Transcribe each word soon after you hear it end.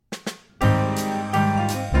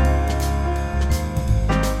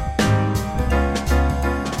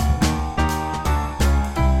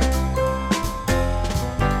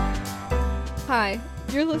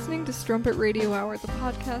You're listening to Strumpet Radio Hour, the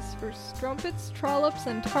podcast for strumpets, trollops,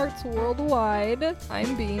 and tarts worldwide.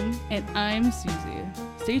 I'm Bean. And I'm Susie.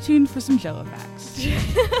 Stay tuned for some Jello facts. Do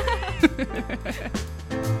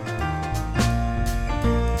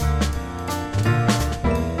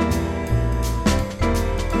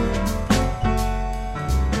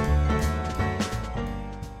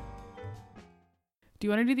you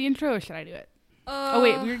want to do the intro or should I do it? Oh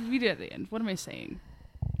wait, we did it at the end. What am I saying?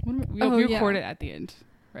 We record it at the end,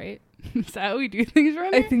 right? Is that how we do things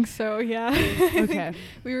around here? I think so, yeah. Okay.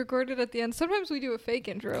 We record it at the end. Sometimes we do a fake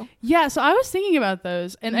intro. Yeah, so I was thinking about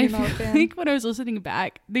those, and I You're not a fan. think when I was listening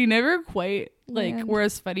back, they never quite Land. were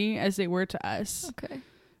as funny as they were to us. Okay.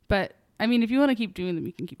 But I mean, if you want to keep doing them,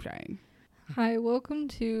 you can keep trying. Hi, welcome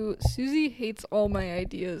to Susie Hates All My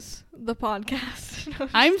Ideas, the podcast. No,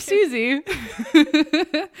 I'm just kidding.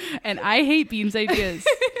 Susie, and I hate Bean's ideas.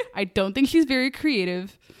 I don't think she's very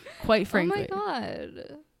creative, quite frankly. Oh my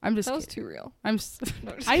god. I'm just That was kidding. too real. I'm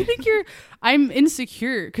No, just I think I'm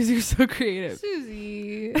insecure because you're so creative.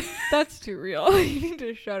 Susie, that's too real. You need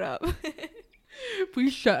to shut up.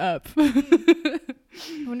 Please shut up. I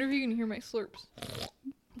wonder if you can hear my slurps.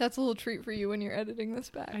 That's a little treat for you when you're editing this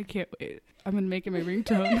back. I can't wait. I'm going to make it my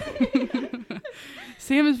ringtone.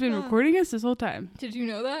 Sam has been recording us this whole time. Did you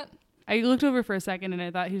know that? I looked over for a second and I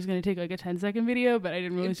thought he was going to take like a 10-second video, but I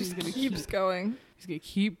didn't realize he was going to keeps going. He's going to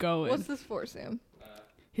keep going. What's this for, Sam?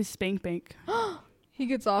 His spank bank. He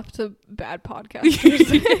gets off to bad podcasters.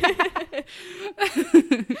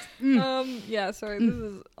 Yeah, sorry, this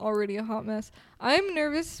is already a hot mess. I'm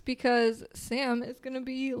nervous because Sam is going to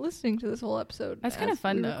be listening to this whole episode. That's kind of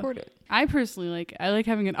fun, though. Record it. I personally I like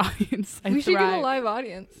having an audience. We should get a live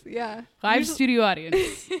audience. Yeah. Live studio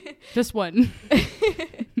audience. Just one.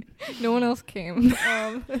 No one else came.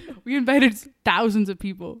 We invited thousands of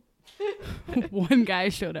people. One guy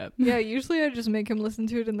showed up. Yeah, usually I just make him listen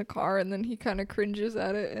to it in the car and then he kind of cringes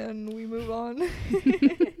at it and we move on.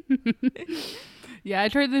 Yeah,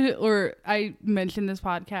 I mentioned this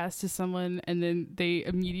podcast to someone and then they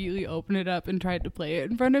immediately opened it up and tried to play it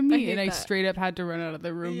in front of me and I straight up had to run out of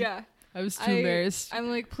the room. Yeah. I was too embarrassed. I'm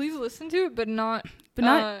like, please listen to it, but not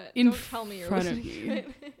in don't tell me you're front of listening me. to it.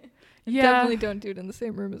 Yeah. Definitely don't do it in the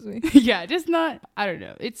same room as me. Yeah, just not, I don't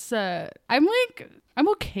know. It's, I'm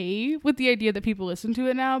okay with the idea that people listen to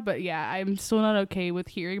it now, but yeah, I'm still not okay with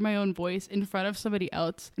hearing my own voice in front of somebody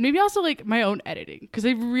else. And maybe also like my own editing, because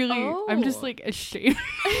I'm just like ashamed.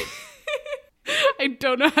 I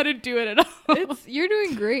don't know how to do it at all. You're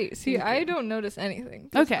doing great. See, I don't notice anything.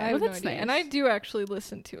 Okay, I have well that's no idea. nice. And I do actually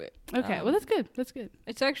listen to it. Okay, well that's good. That's good.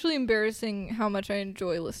 It's actually embarrassing how much I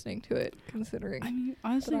enjoy listening to it, considering I mean,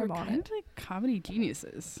 honestly, I'm we're on kind it. of like comedy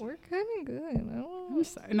geniuses. we're kind of good. I don't know. I'm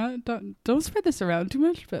sorry, don't spread this around too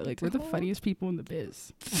much, but like we're the Don't. funniest people in the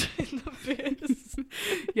biz. In the biz.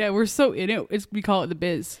 Yeah, we're so in it. We call it the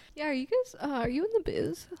biz. Yeah, are you guys? Are you in the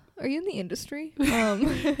biz? Are you in the industry? Do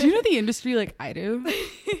you know the industry like I do?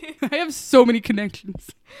 I have so many connections.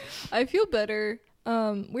 I feel better.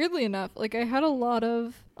 Weirdly enough, like I had a lot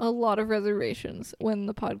of reservations when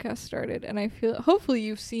the podcast started, and I feel hopefully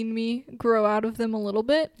you've seen me grow out of them a little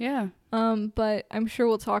bit. Yeah. But I'm sure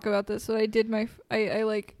we'll talk about this. So I did my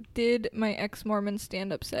ex-Mormon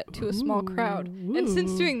stand-up set to a small crowd, and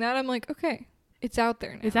since doing that, I'm like, okay, it's out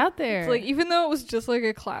there now. It's out there. It's like, even though it was just like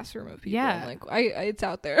a classroom of people, Yeah. I'm like it's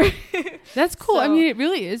out there. That's cool. I So- mean, it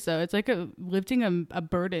really is though. It's like lifting a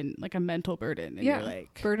burden, like a mental burden. And Yeah. you're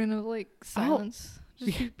like, Burden of like silence.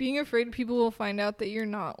 Just being afraid people will find out that you're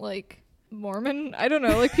not like Mormon. I don't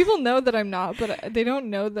know. Like people know that I'm not, but they don't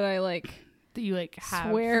know that I like that you like have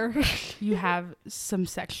swear you have some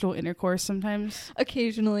sexual intercourse sometimes.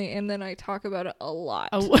 occasionally, and then I talk about it a lot.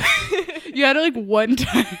 You had it like one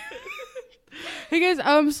time. Hey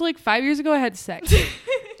guys, so like 5 years ago I had sex,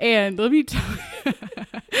 and let me tell you,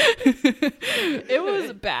 It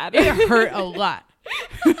was bad. it hurt a lot.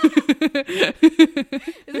 Is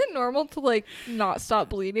it normal to like not stop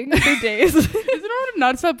bleeding for days? Is it normal to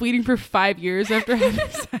not stop bleeding for 5 years after having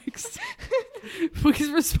sex? Please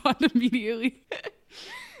respond immediately.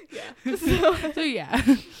 Yeah. So yeah.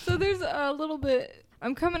 So there's a little bit.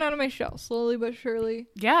 I'm coming out of my shell slowly but surely.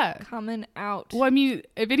 Yeah. Coming out. Well, I mean,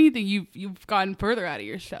 if anything, you've gotten further out of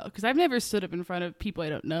your shell. Because I've never stood up in front of people I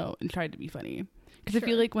don't know and tried to be funny. Because I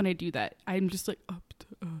feel like when I do that, I'm just like,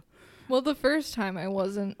 Well, the first time I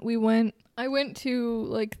wasn't. I went to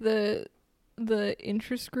like the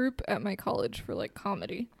interest group at my college for like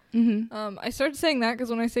comedy. Mm-hmm. I started saying that because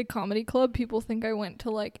when I say comedy club, people think I went to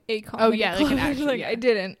like a comedy club. like an actual, like yeah. I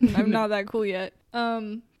didn't. I'm not that cool yet.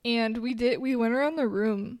 And we went around the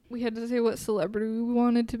room. We had to say what celebrity we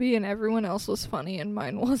wanted to be, and everyone else was funny and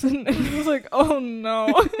mine wasn't. And I was like, oh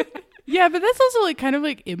no. Yeah, but that's also like kind of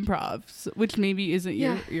like improv, which maybe isn't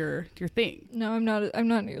Yeah. your thing. No, I'm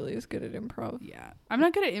not nearly as good at improv. Yeah, I'm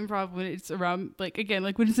not good at improv when it's around, like, again,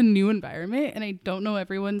 like when it's a new environment and I don't know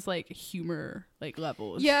everyone's like humor like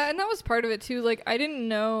levels. Yeah, and that was part of it too. Like I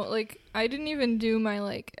didn't even do my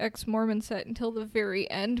like ex-Mormon set until the very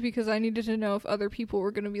end because I needed to know if other people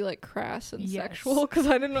were going to be like crass and Yes. sexual, because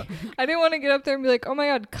I didn't want to get up there and be like, oh my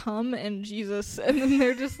god, come and Jesus, and then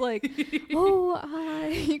they're just like, oh,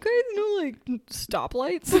 you guys know like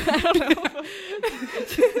stoplights? I don't know.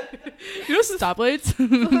 You know stoplights?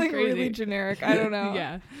 Like Crazy. really generic. I don't know.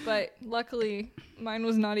 Yeah, But luckily mine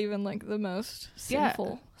was not even like the most Yeah.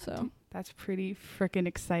 sinful. So that's pretty freaking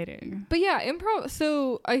exciting. but yeah, improv.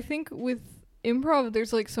 So I think with improv,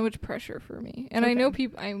 there's like so much pressure for me, and I Okay. know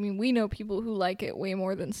people. I mean, we know people who like it way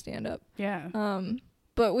more than stand up. Yeah.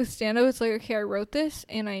 But with stand up, it's like, okay, I wrote this,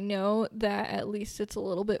 and I know that at least it's a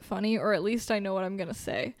little bit funny, or at least I know what I'm gonna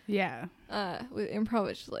say. Yeah. With improv,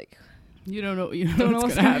 it's just like, You don't know Don't know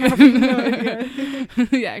what's what's gonna gonna happen. happen. No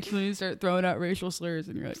idea. Yeah, actually you start throwing out racial slurs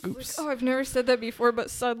and you're like, oops. oh, I've never said that before,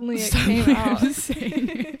 but suddenly it Suddenly came I'm out. just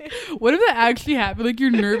saying. What if that actually happened? Like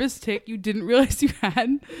your nervous tick you didn't realize you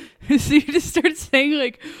had, so you just start saying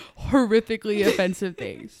like horrifically offensive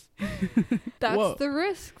things. That's Whoa. the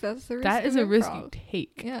risk. That's the risk. That is of a risk improv. you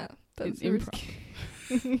take. Yeah, that's the in risk.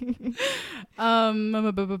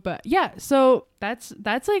 Yeah, so that's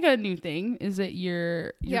like a new thing, is that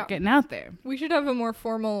you're Yeah. getting out there. We should have a more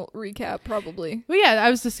formal recap, probably. Well, yeah, I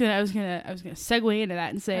was gonna segue into that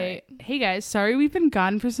and say, hey guys, sorry we've been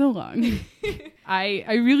gone for so long. I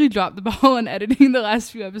really dropped the ball on editing the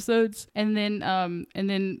last few episodes, and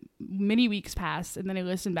then many weeks passed, and then I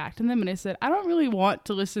listened back to them and I said, I don't really want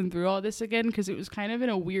to listen through all this again because it was kind of in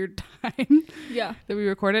a weird time Yeah. that we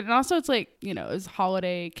recorded, and also it's like, you know, it was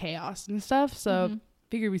holiday chaos and stuff, so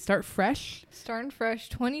figure we start fresh. Starting fresh,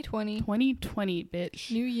 2020. 2020,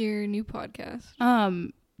 bitch. New year, new podcast.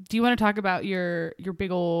 Do you want to talk about your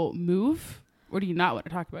big ol' move, or do you not want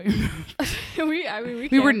to talk about your move?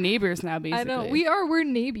 we We're can. neighbors now, basically. I know. We're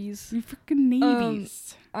neighbies. We freaking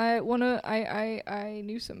neighbies. I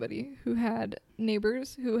knew somebody who had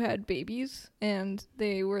neighbors who had babies, and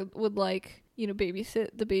they would like, you know, babysit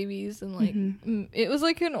the babies, and like it was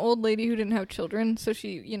like an old lady who didn't have children, so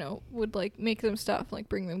she, you know, would like make them stuff, like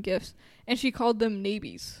bring them gifts, and she called them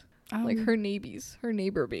neighbies. Like her neighbies, her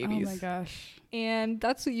neighbor babies. Oh my gosh. And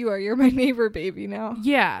that's what you are. You're my neighbor baby now.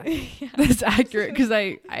 Yeah, that's accurate, because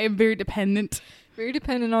I am very dependent. Very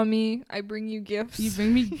dependent on me. I bring you gifts. You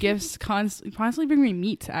bring me gifts constantly bring me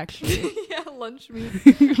meat, actually. Yeah, lunch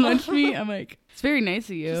meat. Lunch meat. I'm like, it's very nice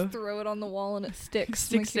of you. Just throw it on the wall and it sticks.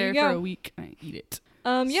 Sticks Like, here there you for go. a week and I eat it.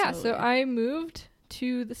 Yeah, Slowly. so I moved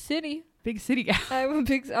to the city. Big city gal.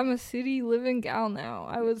 I'm a city living gal now.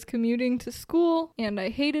 I was commuting to school and I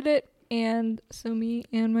hated it. And so me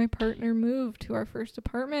and my partner moved to our first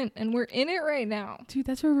apartment, and we're in it right now. Dude,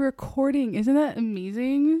 that's where we're recording. Isn't that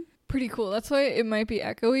amazing? Pretty cool. That's why it might be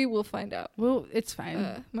echoey. We'll find out. Well, it's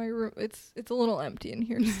fine. My room, it's a little empty in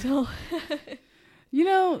here still. You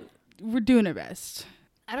know, we're doing our best.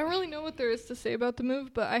 I don't really know what there is to say about the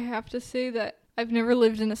move, but I have to say that I've never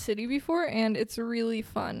lived in a city before, and it's really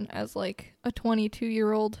fun as like a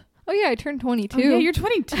 22-year-old. Oh yeah, I turned 22. Oh, yeah, you're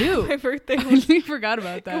 22. My birthday I was really forgot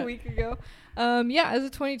about a that. week ago. Yeah, as a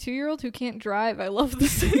 22-year-old who can't drive, I love the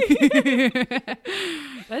city.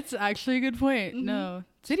 That's actually a good point. No,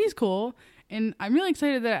 city's cool, and I'm really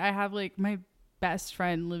excited that I have like my best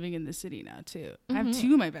friend living in the city now too. I have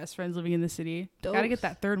two of my best friends living in the city. Gotta get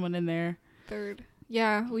that third one in there. Third.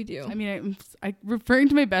 Yeah, we do. I mean, I referring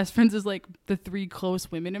to my best friends as like the three close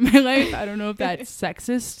women in my life. I don't know if that's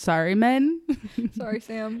sexist. Sorry, men. Sorry,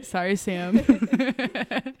 Sam. Sorry, Sam.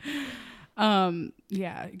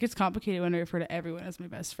 Yeah, it gets complicated when I refer to everyone as my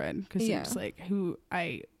best friend, because it's like who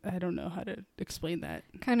I don't know how to explain that.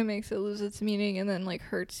 Kind of makes it lose its meaning, and then like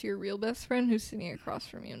hurts your real best friend who's sitting across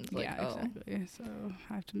from you, and it's like, exactly. So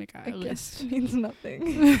I have to make a I guess list. it means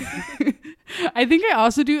nothing. I think I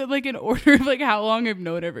also do it like in order of like how long I've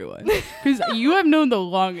known everyone, because you have known the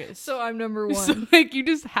longest. So I'm number one. So like you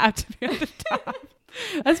just have to be at the top.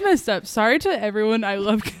 That's messed up. Sorry to everyone I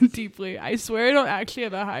love deeply. I swear I don't actually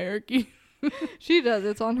have a hierarchy. She does.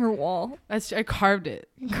 It's on her wall. I carved it.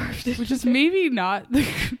 Which is maybe not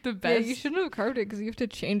the best. Yeah, you shouldn't have carved it because you have to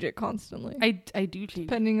change it constantly. I do change it.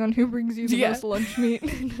 Depending on who brings you the most lunch meat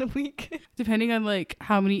in a week. Depending on like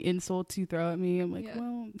how many insults you throw at me, I'm like,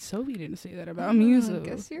 well, Sophie didn't say that about I me. So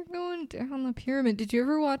guess you're going down the pyramid. Did you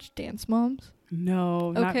ever watch Dance Moms?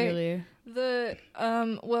 No, not really.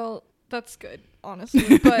 Well, that's good,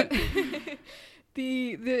 honestly. But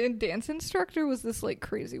the dance instructor was this like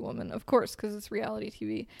crazy woman, of course, because it's reality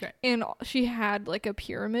TV. Right. And she had like a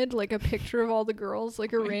pyramid, like a picture of all the girls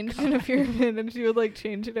like arranged in a pyramid, and she would like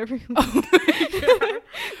change it every week. Oh my God.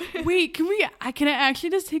 Wait, can I actually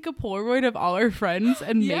just take a Polaroid of all our friends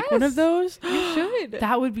and make one of those? You should.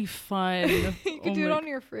 That would be fun. You could do it on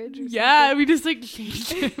your fridge or something. We just like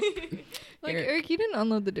change it. Like, Eric, you didn't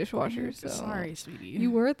unload the dishwasher, so sorry, sweetie. You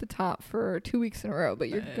were at the top for 2 weeks in a row, but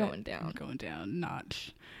you're going down. I'm going down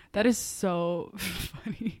notch. That is so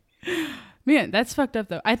funny. Man, that's fucked up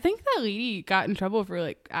though. I think that lady got in trouble for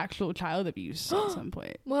like actual child abuse at some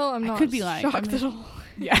point. Well, I'm not could be lying. shocked at all.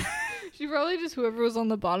 Yeah. She probably just, whoever was on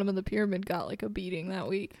the bottom of the pyramid got like a beating that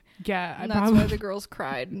week. Yeah. And that's why the girls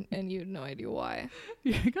cried, and you had no idea why.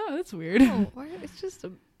 Yeah, God, that's weird. Oh, it's just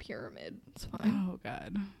a pyramid. It's fine. Oh,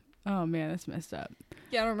 God. Oh, man, that's messed up.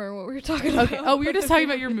 Yeah, I don't remember what we were talking about. Okay. Oh, we were just talking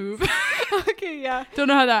about your move. Okay, yeah. Don't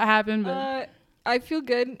know how that happened, but... I feel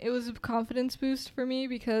good. It was a confidence boost for me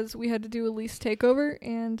because we had to do a lease takeover,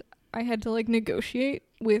 and I had to, like, negotiate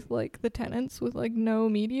with, like, the tenants with, like, no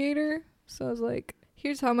mediator. So I was like,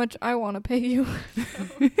 here's how much I want to pay you.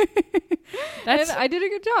 And I did a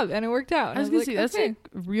good job, and it worked out. I was gonna say, that's like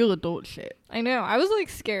real adult shit. I know. I was like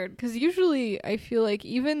scared because usually I feel like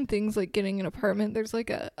even things like getting an apartment, there's like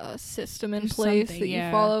a system in place that you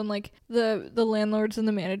follow, and like the landlords and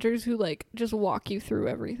the managers who like just walk you through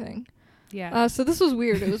everything. Yeah. So this was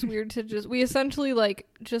weird. It was weird to we essentially like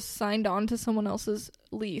just signed on to someone else's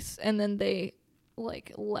lease, and then they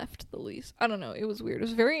like left the lease. I don't know. It was weird. It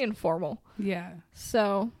was very informal. Yeah.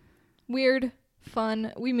 So weird,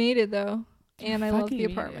 fun. We made it though. And I love the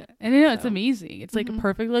apartment. And I know it's amazing. It's like a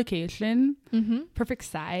perfect location, perfect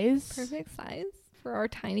size. Perfect size for our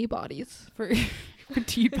tiny bodies. For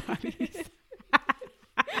petite bodies.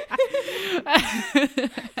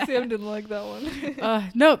 Sam didn't like that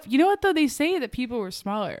one. No, you know what though? They say that people were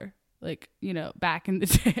smaller, like, you know, back in the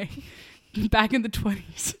day, back in the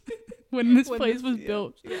 20s. When this place was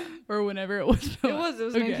built, or whenever it was built. It was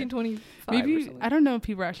 1925. Maybe, I don't know if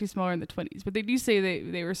people were actually smaller in the 20s, but they do say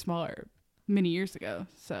they were smaller many years ago.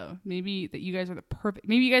 So maybe that you guys are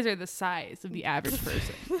maybe you guys are the size of the average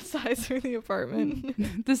person. The size for the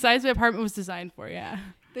apartment. The size the apartment was designed for, yeah.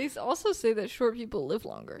 They also say that short people live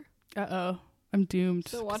longer. Uh-oh. I'm doomed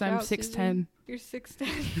because I'm 6'10". You're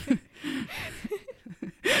 6'10".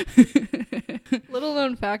 Little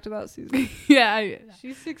known fact about Susan. Yeah.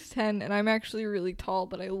 She's 6'10", and I'm actually really tall,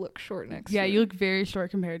 but I look short next to her. Yeah, you look very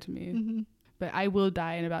short compared to me. Mm-hmm. But I will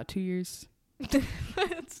die in about 2 years.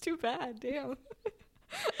 That's too bad. Damn.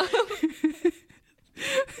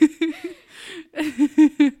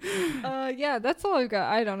 Yeah, that's all I've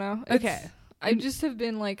got. I don't know. I just have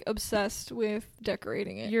been like obsessed with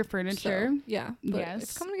decorating it. Your furniture. So, yeah. Yes.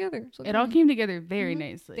 It's coming together. It all came together very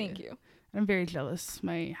nicely. Thank you. I'm very jealous.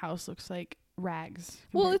 My house looks like rags.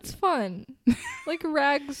 Well, it's fun. Like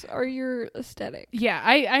rags are your aesthetic. Yeah,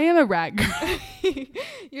 I am a rag.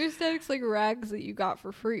 Your aesthetic's like rags that you got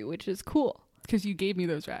for free, which is cool. Because you gave me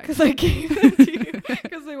those rags. Because I gave them to you.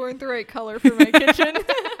 Because they weren't the right color for my kitchen.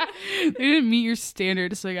 They didn't meet your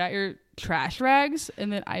standards, so I got your trash rags,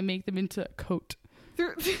 and then I make them into a coat.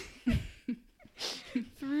 Through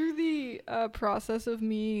the process of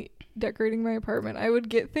me decorating my apartment, I would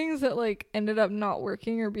get things that like ended up not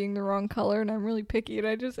working or being the wrong color, and I'm really picky, and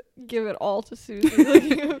I just give it all to Susie. Like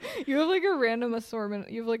you have like a random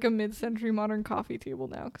assortment. You have like a mid-century modern coffee table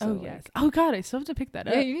now. Oh yes. Oh God, I still have to pick that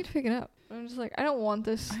up. Yeah, you need to pick it up. I'm just like, I don't want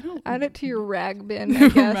this. Add it to your rag bin, I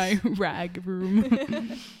guess. My rag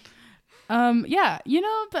room. Yeah, you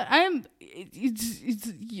know, but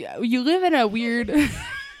yeah, you live in a weird.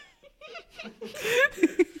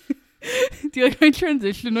 Do you like my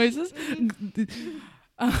transition noises? Do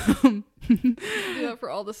that for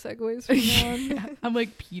all the segues from now on. Yeah, I'm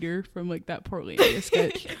like Peter from like that Portlandia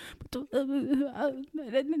sketch.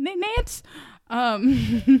 Nance.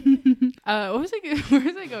 Where was I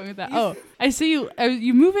going with that? Oh, I see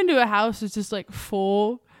you move into a house that's just like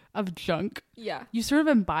full of junk. Yeah. You sort of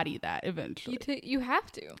embody that eventually. You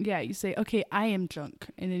have to. Yeah, you say, okay, I am junk.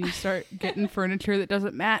 And then you start getting furniture that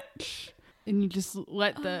doesn't match. And you just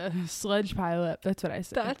let the sludge pile up. That's what I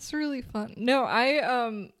said. That's really fun. No,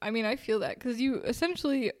 I mean, I feel that because you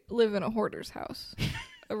essentially live in a hoarder's house,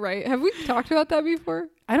 right? Have we talked about that before?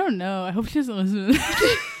 I don't know. I hope she doesn't listen to this.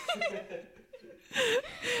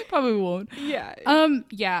 Probably won't. Yeah.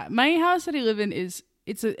 Yeah. My house that I live in it's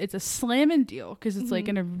a slamming deal because it's like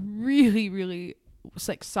in a really, really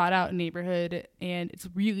like sought out neighborhood, and it's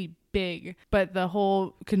really big. But the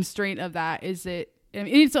whole constraint of that is that I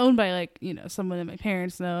mean, it's owned by like, you know, someone that my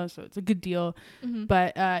parents know, so it's a good deal.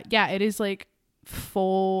 But yeah, it is like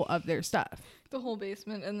full of their stuff. The whole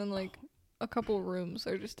basement, and then like a couple rooms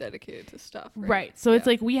are just dedicated to stuff. Right. So it's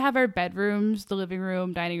like we have our bedrooms, the living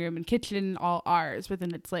room, dining room, and kitchen all ours. But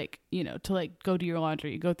then it's like, you know, to like go do your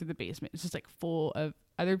laundry, you go through the basement. It's just like full of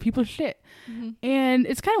other people's shit. And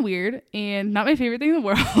it's kind of weird and not my favorite thing in the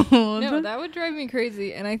world. No, that would drive me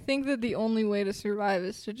crazy. And I think that the only way to survive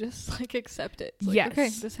is to just like accept it. It's like, yes. Okay,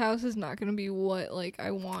 this house is not going to be what like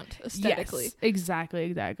I want aesthetically. Yes,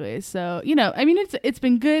 exactly. So, you know, I mean, it's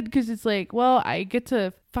been good because it's like, well, I get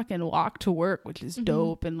to fucking walk to work, which is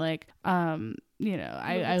dope. And like, you know,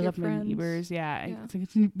 I love my neighbors. Yeah. I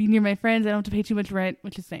get to be near my friends. I don't have to pay too much rent,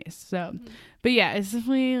 which is nice. So, but yeah, it's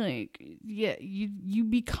definitely like, yeah, you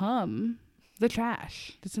become the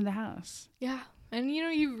trash that's in the house. Yeah. And you know,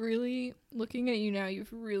 you've really, looking at you now,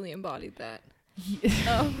 you've really embodied that.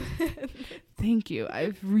 Thank you.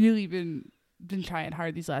 I've really been trying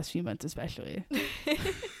hard these last few months, especially.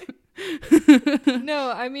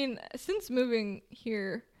 No, I mean, since moving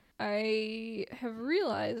here, I have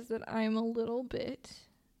realized that I'm a little bit,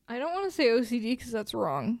 I don't want to say OCD because that's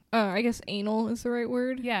wrong. I guess anal is the right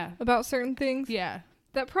word. Yeah. About certain things. Yeah.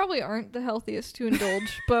 That probably aren't the healthiest to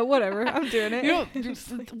indulge, but whatever. I'm doing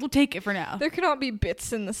it. We'll take it for now. There cannot be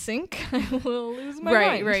bits in the sink. I will lose my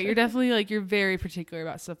mind. Right. You're definitely like, you're very particular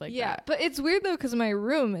about stuff like that. Yeah, but it's weird though because my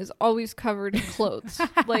room is always covered in clothes.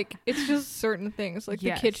 Like, it's just certain things. Like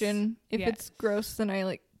the kitchen. If it's gross, then I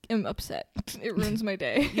like am upset. It ruins my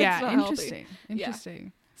day. Yeah, interesting. Yeah.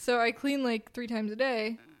 So I clean like 3 times a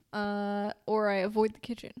day, or I avoid the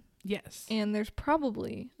kitchen. Yes. And there's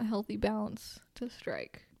probably a healthy balance to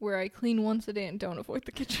strike where I clean once a day and don't avoid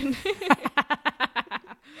the kitchen.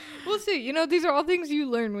 We'll see. You know, these are all things you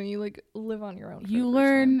learn when you like live on your own. You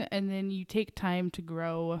learn and then you take time to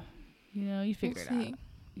grow. You know, you figure it out.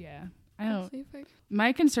 Yeah. I don't.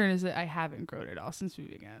 My concern is that I haven't grown at all since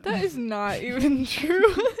moving out. That is not even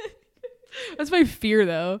true. That's my fear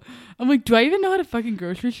though. I'm like, do I even know how to fucking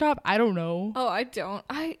grocery shop? I don't know. Oh, I don't.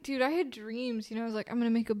 I had dreams, you know, I was like, I'm going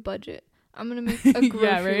to make a budget. I'm going to make a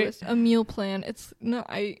grocery list, a meal plan. It's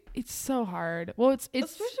so hard. Well, it's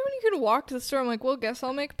especially when you could walk to the store. I'm like, well, guess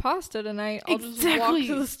I'll make pasta tonight. I'll just walk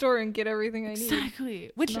to the store and get everything I need.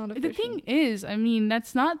 Exactly. Which the thing is, I mean,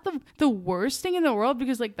 that's not the worst thing in the world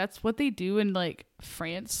because like that's what they do in like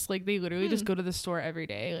France. Like they literally just go to the store every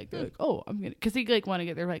day. Like they're like, oh, I'm gonna, because they like want to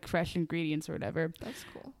get their like fresh ingredients or whatever. That's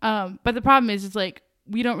cool. But the problem is, it's like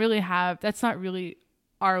we don't really have. That's not really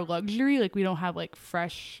our luxury. Like we don't have like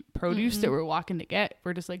fresh produce that we're walking to get.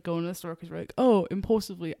 We're just like going to the store because we're like, oh,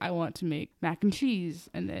 impulsively I want to make mac and cheese,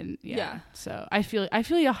 and then so I feel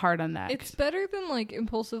you hard on that. It's better than like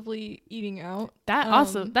impulsively eating out. That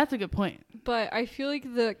also, that's a good point. But I feel like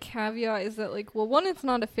the caveat is that like, well, one, it's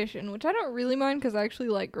not efficient, which I don't really mind because I actually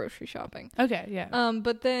like grocery shopping. Okay, yeah.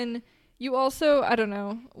 But then you also, I don't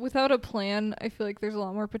know, without a plan, I feel like there's a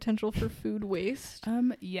lot more potential for food waste.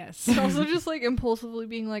 Yes. But also just like impulsively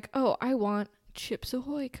being like, oh, I want Chips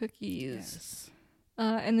Ahoy cookies. Yes.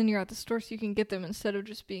 And then you're at the store so you can get them instead of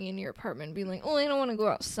just being in your apartment and being like, oh, I don't want to go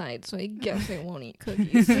outside, so I guess I won't eat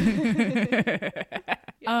cookies.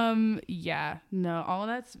 Yeah, no, all of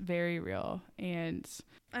that's very real. And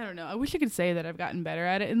I don't know, I wish I could say that I've gotten better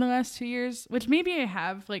at it in the last 2 years, which maybe I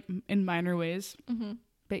have, like in minor ways.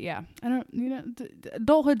 But yeah, I don't, you know,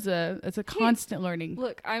 adulthood's it's a constant learning.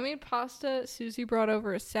 Look, I made pasta. Susie brought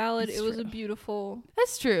over a salad. It was a beautiful.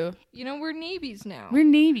 That's true. You know, we're navies now. We're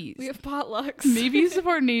navies. We have potlucks. Navies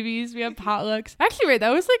support navies. We have potlucks. Actually, right,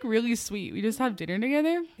 that was like really sweet. We just have dinner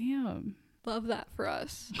together. Damn. Love that for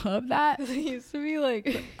us. Love that. It used to be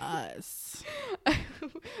like us.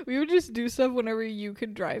 We would just do stuff whenever you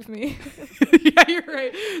could drive me. Yeah, you're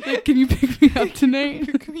right. Like, can you pick me up tonight?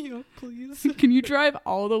 Pick me up, please. Can you drive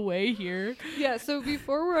all the way here? Yeah, so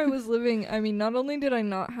before where I was living, I mean, not only did I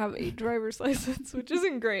not have a driver's license, which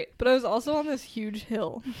isn't great, but I was also on this huge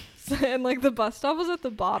hill. So, and like the bus stop was at the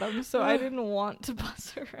bottom, so I didn't want to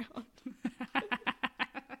bus around.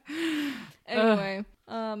 Anyway,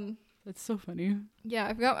 that's so funny.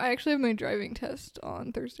 Yeah, I actually have my driving test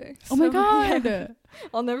on Thursday. Oh my god. Yeah.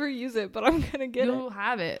 I'll never use it, but I'm gonna get You'll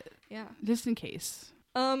have it. Yeah. Just in case.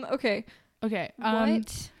 Okay.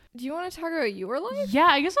 What? Do you want to talk about your life? Yeah,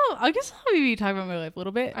 I guess I'll maybe talk about my life a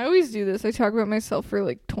little bit. I always do this. I talk about myself for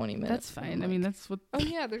like 20 minutes. That's fine. I mean, that's what. Oh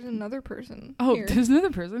yeah, there's another person. Oh, here. There's another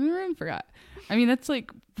person in the room. Forgot. I mean, that's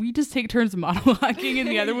like we just take turns monologuing, and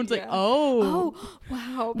the other one's like, oh,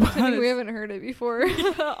 wow, pretending we haven't heard it before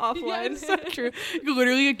offline. Yeah, it's so true.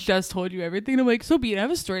 Literally, like, just told you everything. And I'm like, so Beat, I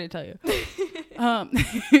have a story to tell you.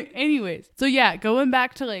 Anyways, so yeah, going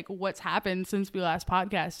back to like what's happened since we last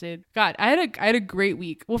podcasted. God, I had a great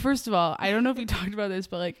week. Well, first of all, I don't know if we talked about this,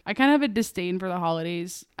 but like I kind of have a disdain for the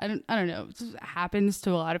holidays. I don't know. It just happens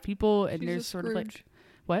to a lot of people, and there's sort of like,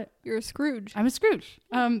 what? You're a Scrooge. I'm a Scrooge.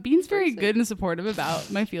 Bean's very good and supportive about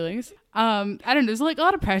my feelings. I don't know. There's like a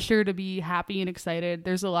lot of pressure to be happy and excited.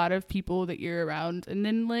 There's a lot of people that you're around, and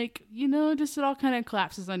then like, you know, just it all kind of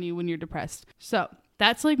collapses on you when you're depressed. So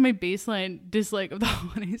that's like my baseline dislike of the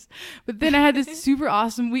holidays. But then I had this super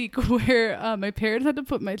awesome week where my parents had to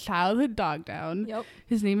put my childhood dog down. Yep.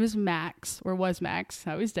 His name is Max, or was Max.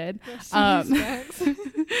 Now he's dead. Max.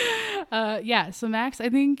 Yeah. So Max, I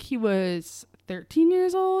think he was 13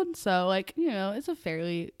 years old. So like, you know, it's a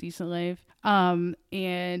fairly decent life.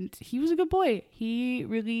 And he was a good boy. He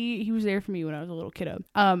was there for me when I was a little kiddo.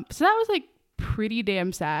 So that was like pretty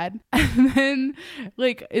damn sad. And then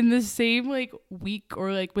like in the same like week,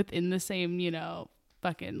 or like within the same, you know,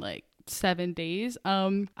 fucking like 7 days,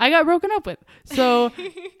 I got broken up with. So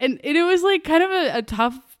and it was like kind of a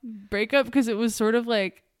tough breakup, because it was sort of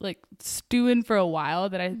like stewing for a while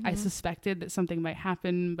that I suspected that something might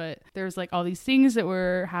happen, but there's like all these things that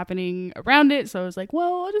were happening around it. So I was like,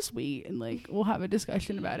 well, I'll just wait and like we'll have a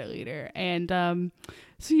discussion about it later. And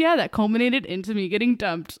so yeah, that culminated into me getting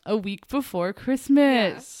dumped a week before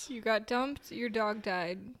Christmas. Yeah, you got dumped, your dog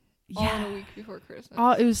died all in a week before Christmas.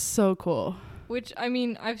 Oh, it was so cool. Which, I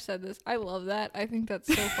mean, I've said this. I love that. I think that's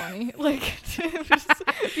so funny. Like, to just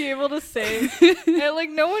be able to say, and, like,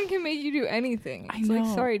 no one can make you do anything. It's like,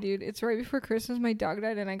 sorry, dude. It's right before Christmas. My dog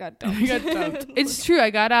died and I got dumped. It's true.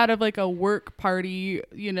 I got out of, like, a work party,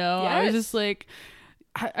 you know. Yes. I was just like,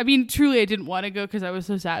 I mean, truly, I didn't want to go because I was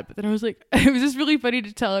so sad. But then I was like, it was just really funny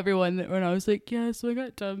to tell everyone that when I was like, yeah, so I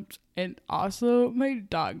got dumped. And also, my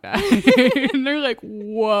dog died. And they're like,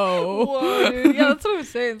 whoa, dude. Yeah, that's what I'm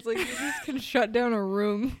saying. It's like, you just can shut down a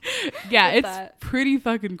room. Yeah, it's pretty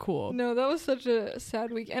fucking cool. No, that was such a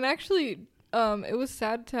sad week. And actually, it was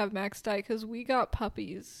sad to have Max die because we got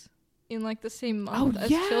puppies in like the same month as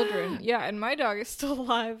children. Yeah, and my dog is still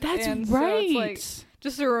alive. That's and right. So it's like,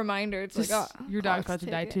 just a reminder. It's just like, oh, your dog's about to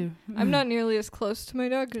die too. I'm not nearly as close to my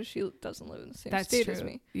dog because she doesn't live in the same state as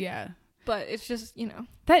me. Yeah. But it's just, you know.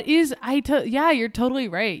 That is, yeah, you're totally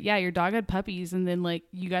right. Yeah, your dog had puppies, and then, like,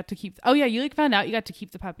 you got to keep, you, like, found out you got to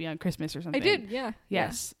keep the puppy on Christmas or something. I did, yeah.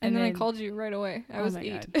 Yes. Yeah. And then I called you right away. I was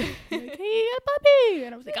 8. Like, hey, you got a puppy!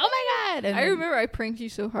 And I was like, oh my God! And I remember I pranked you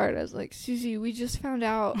so hard. I was like, Susie, we just found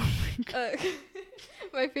out.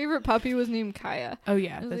 My favorite puppy was named Kaya. Oh,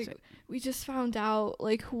 yeah, that's like, right. We just found out,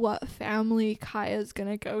 like, what family Kaya's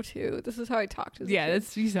gonna go to. This is how I talked to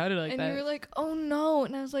you sounded like that. And you were like, oh, no.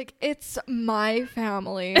 And I was like, it's my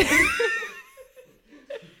family.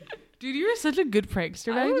 Dude, you were such a good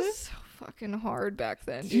prankster. I was so fucking hard back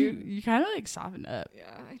then, dude. You kind of, like, softened up.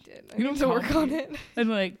 Yeah, I did. I need to work on it. And,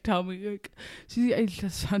 like, tell me, like, Susie, I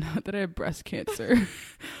just found out that I have breast cancer.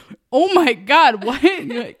 Oh my God, what?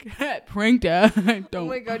 You're like, pranked ya. Don't. Oh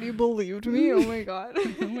my God, you believed me? Oh my God.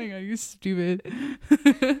 Oh my God, you stupid.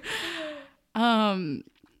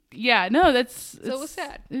 Yeah, no, so it was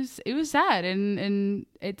sad. It was sad, and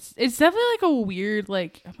it's definitely like a weird,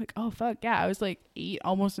 like, I'm like, oh fuck yeah, I was like 8,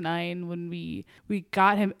 almost 9 when we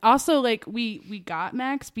got him. Also, like we got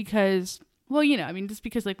Max because, well, you know, I mean, just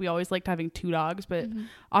because like we always liked having 2 dogs, but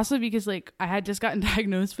also because like I had just gotten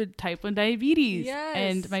diagnosed with type 1 diabetes. Yes.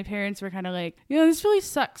 And my parents were kind of like, you know, this really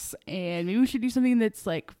sucks, and maybe we should do something that's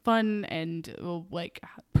like fun and will like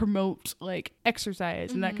promote like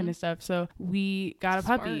exercise and that kind of stuff. So we got a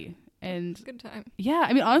puppy. And good time. Yeah,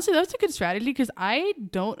 I mean, honestly, that was a good strategy because I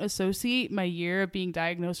don't associate my year of being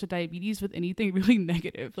diagnosed with diabetes with anything really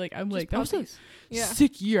negative. Like, I'm just like, puppies. That was a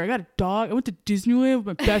sick year. I got a dog. I went to Disneyland with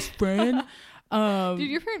my best friend. Dude,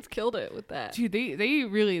 your parents killed it with that. Dude, they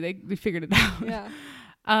really figured it out.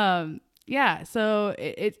 Yeah. Yeah, so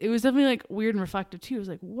it was definitely like weird and reflective too. It was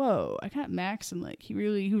like, whoa, I got Max, and like he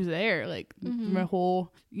was there like my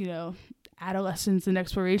whole, you know, adolescence and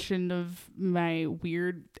exploration of my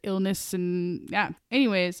weird illness. And yeah,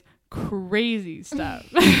 anyways, crazy stuff.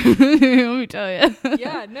 Let me tell you.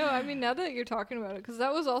 Yeah, no, I mean, now that you're talking about it, because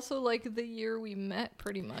that was also like the year we met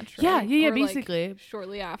pretty much, right? Yeah, or, basically like,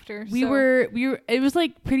 shortly after. We were it was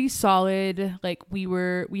like pretty solid. Like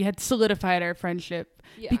we had solidified our friendship.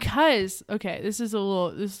 Yeah. Because, okay, this is a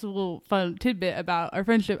little fun tidbit about our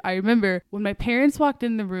friendship. I remember when my parents walked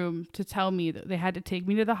in the room to tell me that they had to take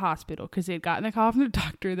me to the hospital because they had gotten a call from the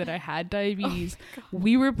doctor that I had diabetes. Oh,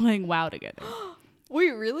 we were playing WoW together.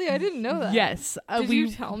 Wait, really? I didn't know that. Yes. Did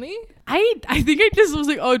you tell me? I think I just was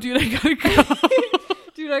like, oh, dude, I gotta go.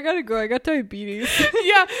 Dude, Dude, I gotta go. I got diabetes.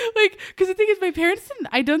 Yeah, like, because the thing is, my parents didn't,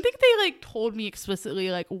 I don't think they like told me explicitly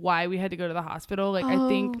like why we had to go to the hospital. Like, I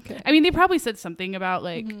think, okay. I mean, they probably said something about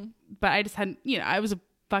like, but I just hadn't, I was a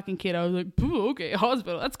fucking kid. I was like, okay,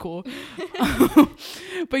 hospital, that's cool.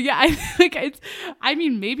 But yeah, I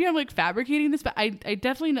mean, maybe I'm like fabricating this, but I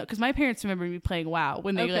definitely know, because my parents remember me playing WoW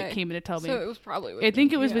when they like came in to tell me. So it was probably with I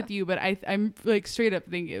think me, it was with you, but I'm like straight up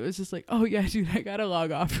thinking it was just like, oh yeah, dude, I gotta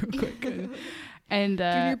log off real quick. And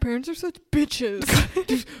dude, your parents are such bitches.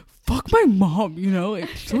 Dude, fuck my mom, like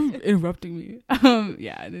she's interrupting me.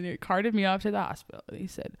 Yeah, and then they carted me off to the hospital. And he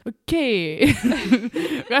said, okay,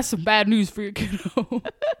 got some bad news for your kiddo.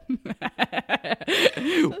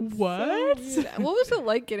 What? So what was it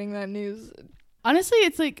like getting that news? Honestly,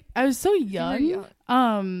 it's like I was so young.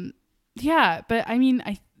 Yeah, but I mean,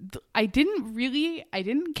 I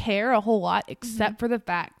didn't care a whole lot except for the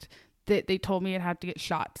fact that they told me I'd have to get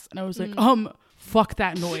shots, and I was like, fuck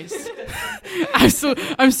that noise.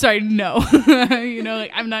 I'm sorry, no.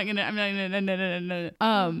 Like I'm not gonna.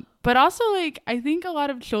 But also, like, I think a lot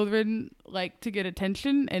of children like to get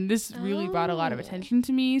attention, and this really brought a lot of attention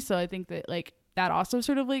to me. So I think that like that also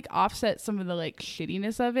sort of like offset some of the like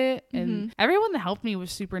shittiness of it. And everyone that helped me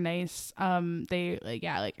was super nice. They like,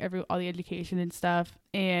 yeah, like all the education and stuff.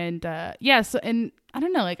 And yeah, so, and I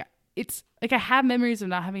don't know, like, it's like I have memories of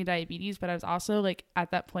not having diabetes, but I was also like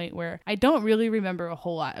at that point where I don't really remember a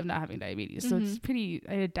whole lot of not having diabetes. So it's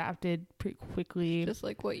I adapted pretty quickly. Just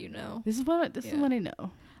like what you know. This is what I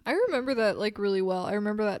know. I remember that like really well. I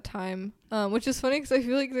remember that time, which is funny because I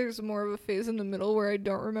feel like there's more of a phase in the middle where I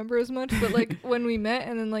don't remember as much. But like when we met,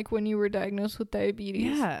 and then like when you were diagnosed with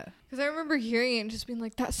diabetes. Yeah. Because I remember hearing it and just being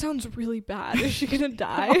like, that sounds really bad. Is she gonna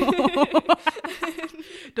die?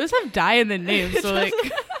 Those have die in the name, so like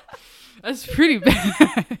that's pretty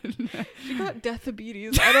bad. She got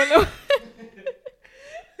death-a-beaties. I don't know.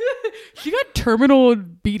 She got terminal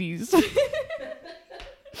beaties.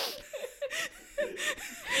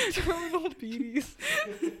 Terminal beaties.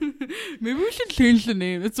 Maybe we should change the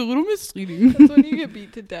name. It's a little misleading. That's when you get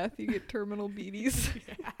beat to death. You get terminal beaties.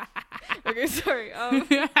 Okay, sorry.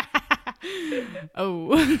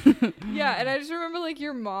 Oh. Yeah, and I just remember like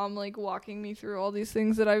your mom like walking me through all these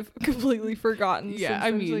things that I've completely forgotten. Yeah, since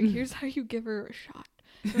I then. She's like, here's how you give her a shot.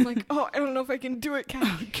 And I'm like, oh, I don't know if I can do it,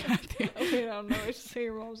 Kathy. Kathy. Wait, I don't know. I should say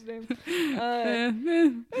your mom's name.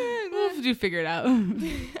 We'll figure it out.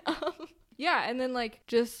 Yeah, and then like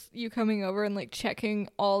just you coming over and like checking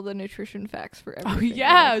all the nutrition facts for everything. Oh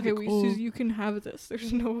yeah, like, okay, Susie, you can have this.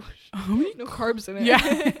 There's no carbs in it. Yeah,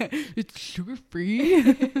 it's sugar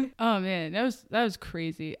free. Oh man, that was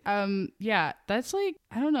crazy. Yeah, that's like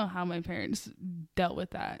I don't know how my parents dealt with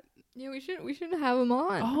that. Yeah, we should have them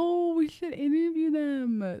on. Oh, we should interview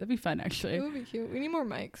them. That'd be fun, actually. It would be cute. We need more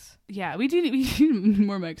mics. Yeah, we need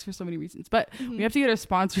more mics for so many reasons, but we have to get a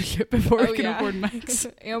sponsorship before we can afford mics.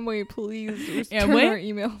 Amway, please return our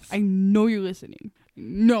emails. I know you're listening.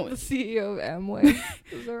 No, the CEO of Amway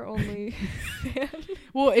is our only fan.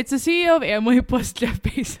 Well, it's the CEO of Amway plus Jeff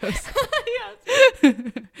Bezos.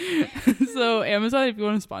 So Amazon, if you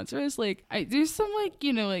want to sponsor us, like, there's some like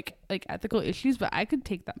ethical issues, but I could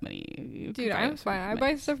take that money. Dude, I'm fine. I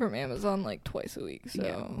buy stuff from Amazon like twice a week. So,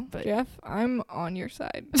 yeah, but Jeff, I'm on your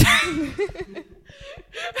side.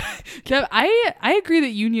 Jeff, I agree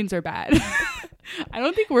that unions are bad. I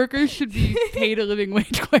don't think workers should be paid a living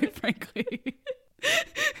wage, quite frankly.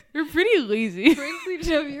 You're pretty lazy. Frankly,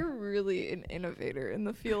 Jeff, you're really an innovator in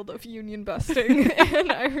the field of union busting,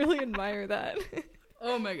 and I really admire that.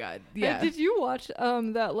 Oh my god, yeah. Did you watch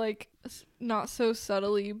that like not so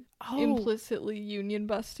subtly, implicitly union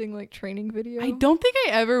busting like training video? I don't think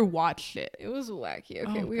I ever watched it. It was wacky.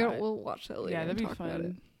 Okay, we'll watch that later. Yeah, that'd be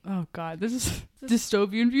fun. Oh god, this is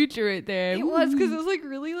dystopian future right there. It was because it was like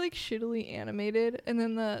really like shittily animated, and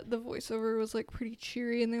then the voiceover was like pretty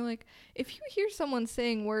cheery, and they're like, if you hear someone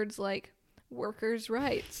saying words like workers'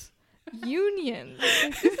 rights, unions,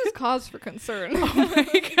 like, this is cause for concern. Oh my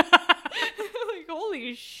god. Like,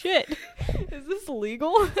 holy shit, is this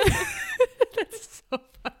legal? That's so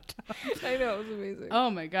fucked up. I know, it was amazing. Oh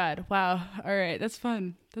my god, wow. All right, that's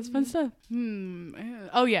fun. That's fun stuff.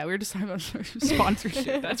 Oh yeah, we were just talking about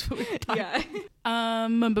sponsorship. That's what we were talking about.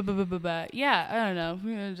 Yeah, I don't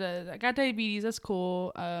know. I got diabetes. That's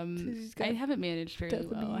cool. I haven't managed very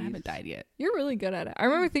well. I haven't died yet. You're really good at it. I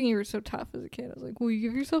remember thinking you were so tough as a kid. I was like, will you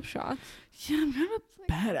give yourself shots? Yeah, I'm kind of a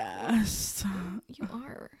badass. You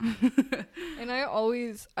are. And I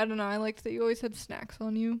don't know, I liked that you always had snacks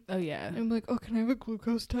on you. Oh yeah. And I'm like, oh, can I have a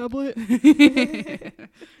glucose tablet?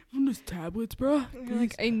 On those tablets, bro. You're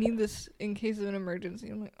like, I need this in case of an emergency.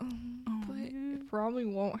 I'm like, but probably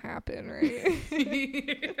won't happen, right?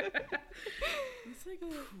 It's like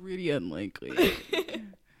pretty unlikely.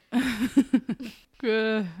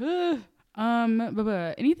 But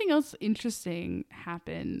anything else interesting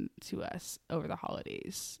happen to us over the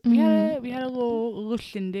holidays? We had a little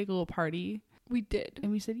shindig, a little party. We did.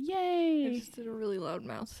 And we said, yay. I just did a really loud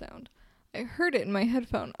mouth sound. I heard it in my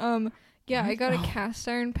headphone. Yeah, I got a cast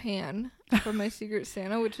iron pan from my Secret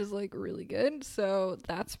Santa, which is like really good. So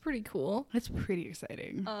that's pretty cool. That's pretty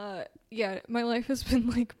exciting. Yeah, my life has been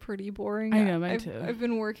like pretty boring. I know, mine too. I've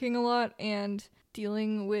been working a lot and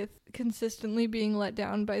dealing with consistently being let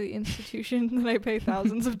down by the institution that I pay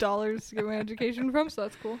thousands of dollars to get my education from. So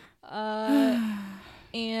that's cool.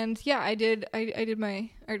 And yeah, I did my, I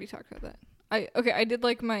already talked about that. I did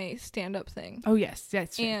like my stand-up thing. Oh yes.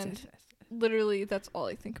 And literally that's all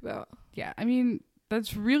I think about. Yeah, I mean,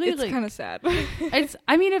 that's really it's kind of sad.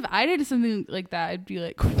 I mean, if I did something like that, I'd be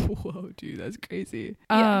like, whoa, dude, that's crazy.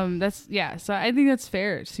 Yeah. So I think that's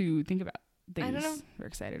fair to think about things I don't know. we're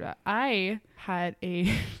excited about. I had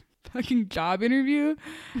a fucking job interview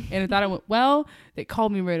and I thought it went well. They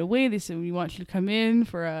called me right away. They said, we want you to come in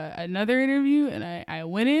for another interview. And I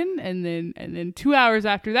went in, and then 2 hours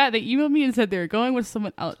after that, they emailed me and said they were going with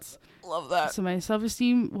someone else. Love that. So my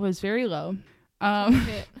self-esteem was very low.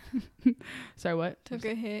 Sorry, what? Took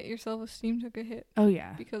a hit. Your self-esteem took a hit. Oh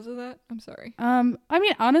yeah. Because of that? I'm sorry. I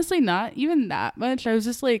mean, honestly, not even that much. I was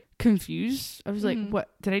just like confused. I was like, what?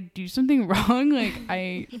 Did I do something wrong? Like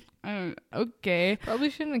I don't, okay. Probably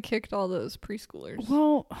shouldn't have kicked all those preschoolers.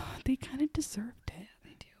 Well, they kind of deserved it.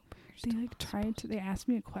 They do. But They like tried to, they asked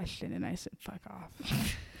me a question and I said, fuck off.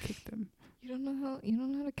 Kicked them. You don't know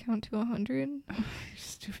how to count to 100? You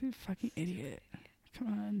stupid fucking idiot. Come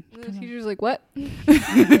on. And the teacher's like, what?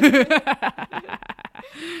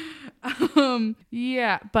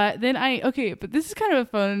 Yeah, but then but this is kind of a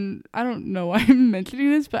fun, I don't know why I'm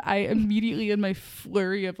mentioning this, but I immediately in my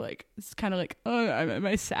flurry of like, it's kind of like, oh, am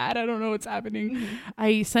I sad? I don't know what's happening.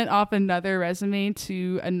 I sent off another resume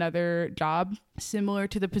to another job similar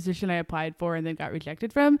to the position I applied for and then got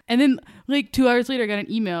rejected from. And then like 2 hours later I got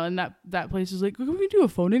an email and that place was like, can we do a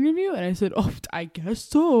phone interview? And I said, oh, I guess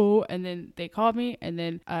so. And then they called me and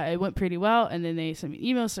then it went pretty well. And then they sent me an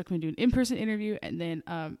email, so can we do an in-person interview? And then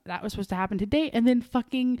that was supposed to happen today. And then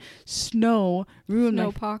fucking snow ruined my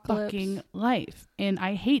fucking life. And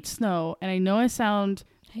I hate snow. And I know I sound...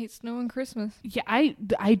 I hate snow and Christmas. Yeah, I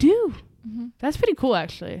do. Mm-hmm. That's pretty cool,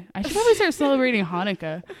 actually. I should probably start celebrating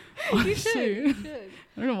Hanukkah. You should.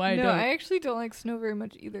 I don't know why I don't. No, I actually don't like snow very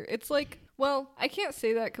much either. It's like, well, I can't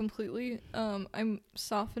say that completely. I'm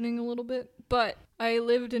softening a little bit, but I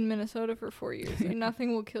lived in Minnesota for 4 years, and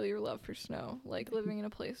nothing will kill your love for snow. Like living in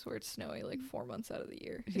a place where it's snowy like 4 months out of the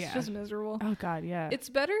year. It's just miserable. Oh God, yeah. It's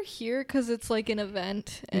better here because it's like an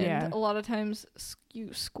event, and a lot of times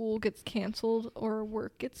school gets canceled or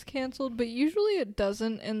work gets canceled, but usually it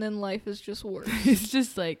doesn't, and then life is just worse. It's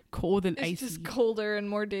just like cold and icy. It's just colder and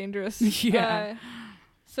more dangerous. Yeah.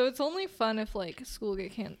 So it's only fun if like school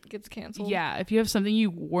gets canceled. Yeah, if you have something you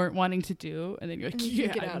weren't wanting to do and then you're like, you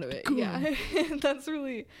get out of it. Cool. Yeah. That's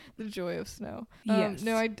really the joy of snow. Yes.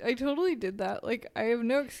 No, I totally did that. Like I have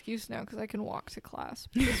no excuse now because I can walk to class.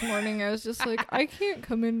 But this morning I was just like, I can't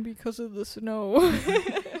come in because of the snow.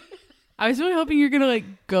 I was really hoping you're gonna like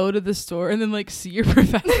go to the store and then like see your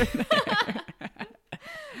professor there.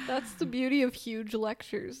 That's the beauty of huge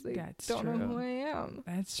lectures. They That's don't true. know who I am.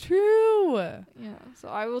 That's true. Yeah. So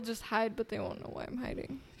I will just hide, but they won't know why I'm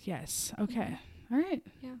hiding. Yes. Okay. All right.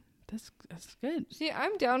 Yeah. That's good. See,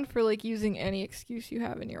 I'm down for like using any excuse you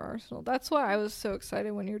have in your arsenal. That's why I was so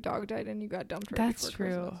excited when your dog died and you got dumped right That's before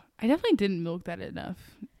true. Christmas. I definitely didn't milk that enough.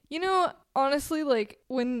 You know, honestly, like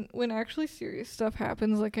when actually serious stuff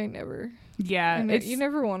happens, like I never. Yeah. You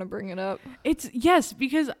never want to bring it up. It's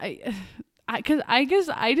because I guess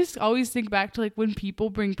I just always think back to like when people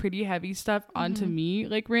bring pretty heavy stuff onto me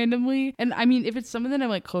like randomly, and I mean if it's someone that I'm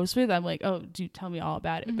like close with, I'm like, oh dude, tell me all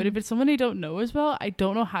about it. But if it's someone I don't know as well, I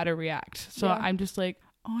don't know how to react, so I'm just like,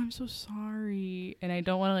 oh, I'm so sorry, and I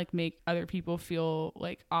don't want to like make other people feel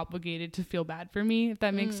like obligated to feel bad for me, if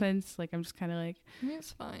that makes sense. Like I'm just kind of like,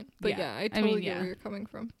 it's fine. But yeah, I totally get where you're coming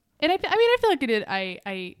from. And I feel like I did.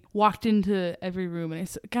 I walked into every room and I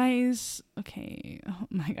said, guys, okay, oh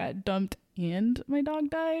my God, dumped and my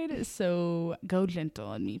dog died. So go gentle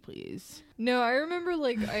on me, please. No, I remember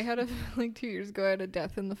like I had like 2 years ago, I had a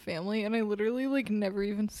death in the family and I literally like never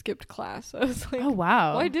even skipped class. I was like, oh,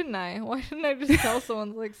 wow. Why didn't I just tell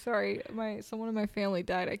someone like, sorry, someone in my family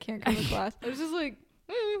died. I can't come to class. I was just like,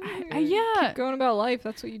 Yeah. Keep going about life.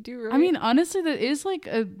 That's what you do, right? I mean, honestly, that is like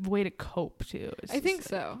a way to cope too. I think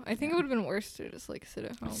so. I think it would have been worse to just like sit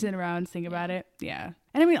at home. Sit around, think about it. Yeah.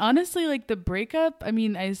 And I mean, honestly, like the breakup, I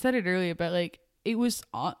mean, I said it earlier, but like it was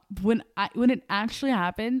when it actually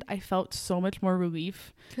happened, I felt so much more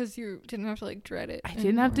relief. Because you didn't have to like dread it. I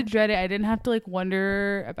didn't have to dread it. I didn't have to like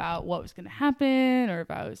wonder about what was going to happen or if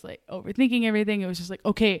I was like overthinking everything. It was just like,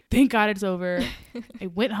 okay, thank God it's over. I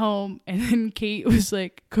went home and then Kate was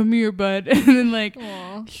like, come here, bud. And then like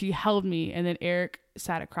she held me and then Eric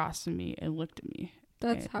sat across from me and looked at me.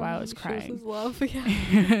 That's how while I was crying. His love. Yeah.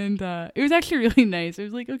 And it was actually really nice. It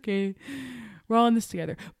was like, okay, we're all in this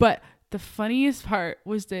together. But the funniest part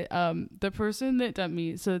was that the person that dumped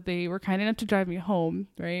me, so they were kind enough to drive me home,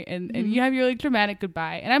 right? And you have your like dramatic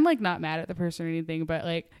goodbye, and I'm like not mad at the person or anything, but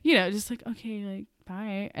like, you know, just like, okay, like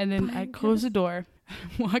bye. And then I close the door,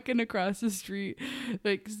 walking across the street,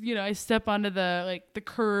 like, you know, I step onto the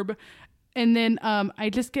curb, and then I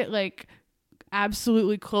just get like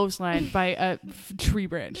absolutely clotheslined by a tree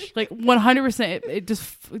branch, like 100%. It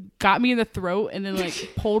just got me in the throat and then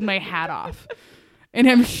like pulled my hat off. And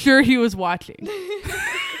I'm sure he was watching.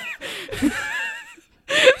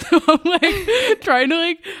 So I'm like trying to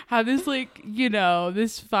like have this like, you know,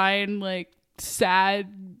 this fine like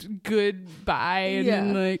sad goodbye, and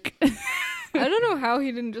then like I don't know how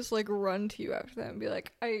he didn't just like run to you after that and be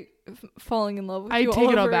like, falling in love with you. I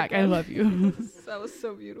take it all back. Again. I love you. That was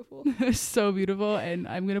so beautiful. So beautiful, and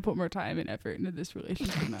I'm gonna put more time and effort into this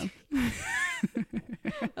relationship now.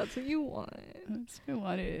 That's what you wanted. That's what I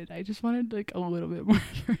wanted. I just wanted like a little bit more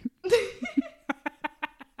effort.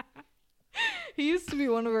 He used to be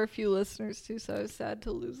one of our few listeners too, so I was sad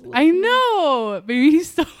to lose. I know. Maybe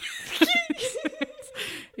he's still.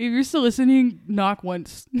 If you're still listening, knock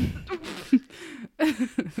once.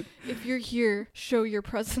 If you're here, show your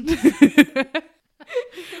presence.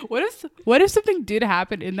 What if something did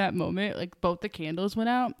happen in that moment? Like both the candles went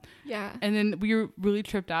out. Yeah. And then we were really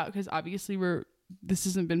tripped out because obviously this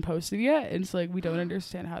hasn't been posted yet, and it's like we don't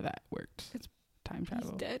understand how that worked. It's time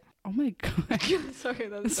travel. He's dead. Oh my God. Sorry,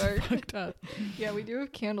 that's dark. Fucked up. Yeah, we do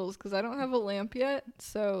have candles because I don't have a lamp yet,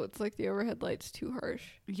 so it's like the overhead light's too harsh.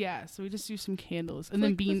 Yeah, so we just use some candles, and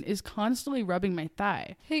then Bean is constantly rubbing my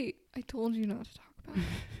thigh. Hey, I told you not to talk about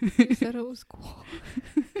it. You said it was cool.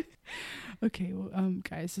 Okay, well,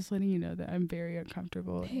 guys, just letting you know that I'm very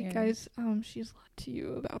uncomfortable. Hey, guys, she's lied to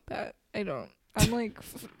you about that. I'm like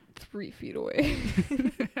 3 feet away.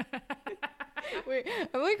 Wait,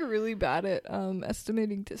 I'm like really bad at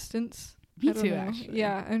estimating distance. Me too, actually.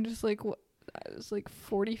 Yeah, I'm just like, what? I was like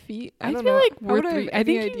 40 feet. I feel like we're 3. I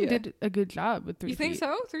think you did a good job with 3 feet. You think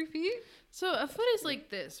so? 3 feet? So a foot is like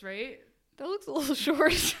this, right? That looks a little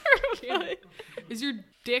short. Is your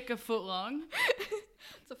dick a foot long?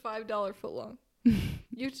 It's a $5 foot long.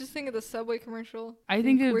 You just think of the Subway commercial. I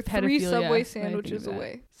think we're 3 Subway sandwiches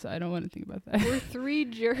away. So I don't want to think about that. We're 3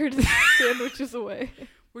 Jared sandwiches away.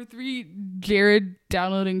 We're 3 Jared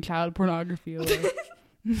downloading child pornography away.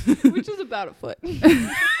 Which is about a foot. What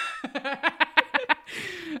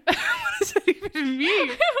does that even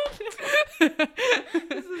mean?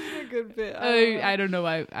 This isn't a good bit. I don't know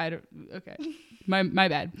why. I don't. Okay. My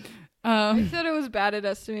bad. I said I was bad at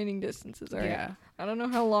estimating distances. All right. Yeah. I don't know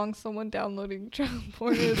how long someone downloading child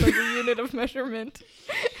porn is like a unit of measurement.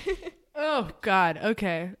 Oh God.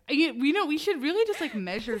 Okay. We should really just like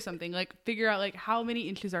measure something, like figure out like how many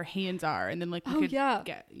inches our hands are, and then like we could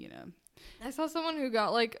get, you know. I saw someone who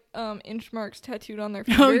got like inch marks tattooed on their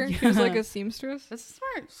finger. She was like a seamstress. That's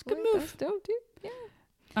smart. It's a good move. That's dope, dude.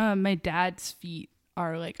 Yeah. My dad's feet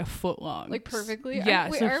are like a foot long. Like perfectly? Yeah.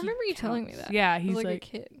 I remember you telling me that. Yeah, he's like a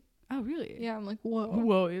kid. Oh, really? Yeah, I'm like, whoa.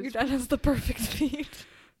 Whoa. Your dad has the perfect feet.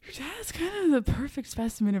 Your dad's kind of the perfect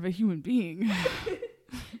specimen of a human being.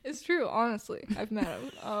 It's true, honestly. I've met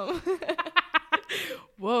him.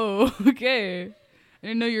 Whoa. Okay. I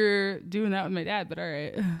didn't know you were doing that with my dad, but all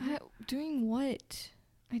right. Doing what?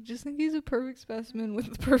 I just think he's a perfect specimen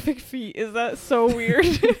with perfect feet. Is that so weird?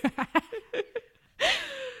 You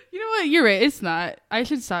know what? You're right. It's not. I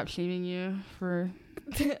should stop shaming you for...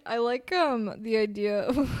 I like the idea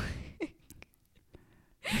of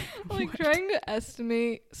like trying to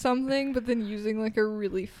estimate something, but then using like a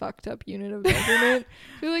really fucked up unit of measurement.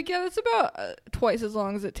 You're like, yeah, that's about twice as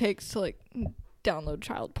long as it takes to like download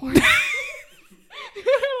child porn. Like,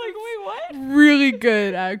 wait, what? Really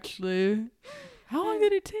good, actually. How long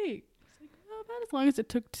did it take? It's like, well, about as long as it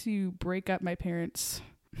took to break up my parents.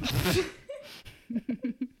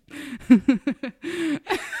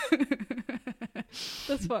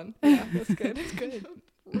 That's fun. Yeah, that's good. It's good.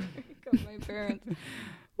 Break up my parents.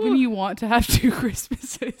 When you want to have 2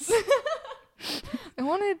 Christmases. I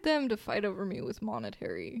wanted them to fight over me with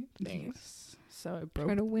monetary things. Yes. So I broke.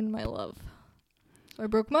 Try to win my love. So I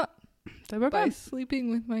broke them up by sleeping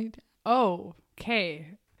with my dad. Oh,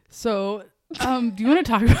 okay. So, do you want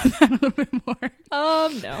to talk about that a little bit more?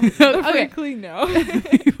 No. Okay. Frankly, no.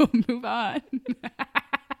 We'll move on.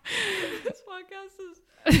 This podcast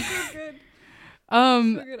is so good.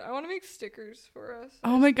 So good. I want to make stickers for us.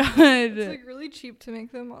 Oh my god. It's like really cheap to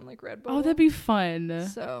make them on like Redbubble. Oh, that'd be fun.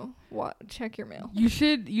 So, check your mail. You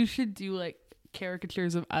should do like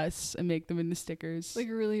caricatures of us and make them into stickers. Like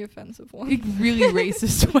really offensive ones. Like really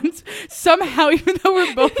racist ones. Somehow, even though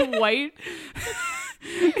we're both white.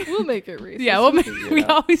 We'll make it racist. Yeah, we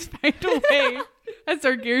always find a way. That's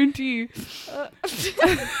our guarantee.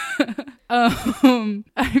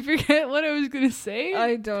 I forget what I was gonna say.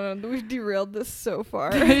 I don't know. We've derailed this so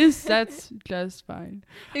far. That's just fine.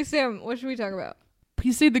 Hey Sam, what should we talk about?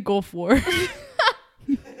 Please say the Gulf War.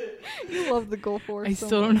 You love the Gulf War. I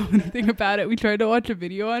still don't know anything about it. We tried to watch a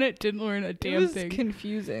video on it, didn't learn a damn thing. It was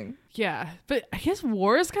confusing. Yeah, but I guess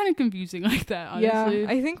war is kind of confusing like that, honestly. Yeah,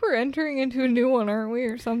 I think we're entering into a new one, aren't we,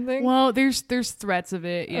 or something? Well, there's threats of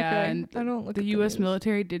it, yeah, okay. and I don't look the at U.S. news.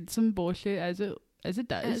 military did some bullshit as it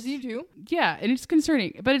does. As you do. Yeah, and it's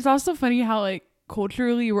concerning, but it's also funny how like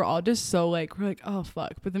culturally we're all just so like we're like, oh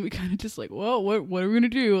fuck, but then we kind of just like, well, what are we gonna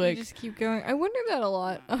do? Like, we just keep going. I wonder that a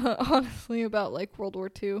lot, honestly, about like World War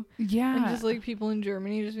II. Yeah, and just like people in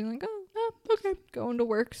Germany just being like, oh, okay, going to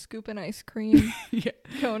work, scooping ice cream, yeah,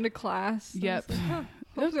 going to class. Yep. Like,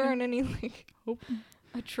 hope there aren't any like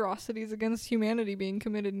atrocities against humanity being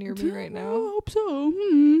committed near me right now. I hope so.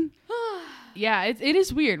 Yeah, it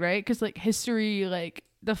is weird, right? Because like history, like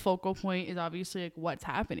the focal point is obviously like what's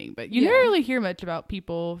happening, but you never really hear much about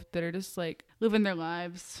people that are just like living their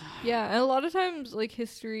lives. Yeah, and a lot of times like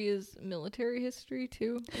history is military history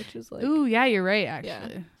too, which is like, ooh, yeah, you're right,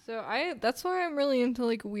 actually. Yeah. So that's why I'm really into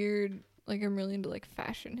like weird, like I'm really into like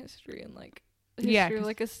fashion history and like history of,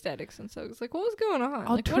 like aesthetics and stuff. It's like, what was going on?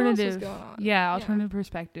 Alternative, like, what else was going on? Yeah, alternative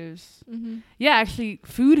perspectives. Mm-hmm. Yeah, actually,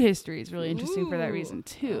 food history is really interesting for that reason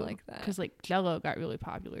too. I like that because like Jell-O got really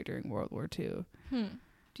popular during World War II.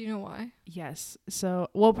 Do you know why? Yes. So,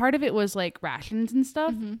 well, part of it was like rations and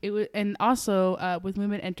stuff. Mm-hmm. It was, and also with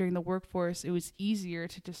women entering the workforce, it was easier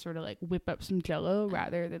to just sort of like whip up some Jell-O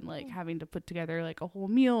rather than like having to put together like a whole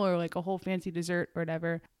meal or like a whole fancy dessert or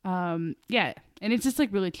whatever. Yeah, and it's just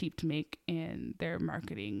like really cheap to make, and their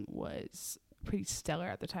marketing was pretty stellar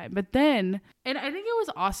at the time. But then, and I think it was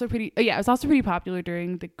also pretty popular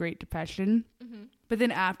during the Great Depression. Mm-hmm. But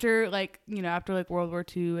then after like World War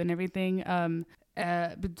II and everything,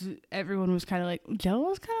 but everyone was kind of like,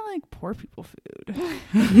 Jell-O is kind of like poor people food.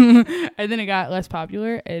 And then it got less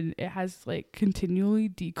popular, and it has like continually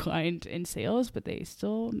declined in sales, but they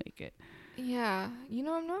still make it. Yeah,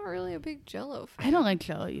 I'm not really a big Jell-O fan. I don't like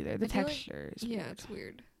Jell-O either. The texture is weird. It's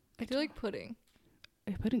weird. I do like pudding.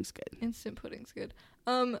 Pudding's good. Instant pudding's good.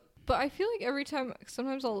 But I feel like every time,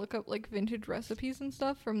 sometimes I'll look up like vintage recipes and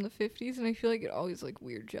stuff from the 50s, and I feel like it always like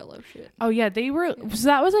weird Jell-O shit. Oh yeah, they were. Yeah. So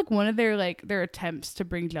that was like one of their attempts to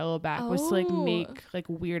bring Jell-O back was to like make like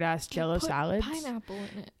weird ass Jell-O salads. Pineapple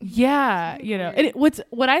in it. Yeah, and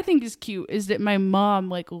what I think is cute is that my mom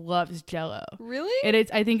like loves Jell-O. Really? And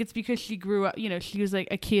I think it's because she grew up. She was like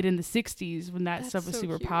a kid in the 60s when that stuff was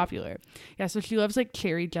super popular. Yeah, so she loves like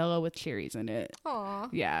cherry Jell-O with cherries in it. Aw.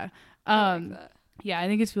 Yeah. I like that. Yeah, I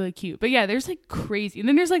think it's really cute. But yeah, there's like crazy. And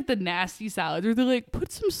then there's like the nasty salads where they're like,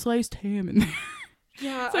 put some sliced ham in there.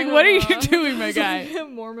 Yeah. It's like, what are you doing, my guy?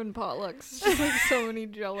 Like Mormon potlucks. It's just like so many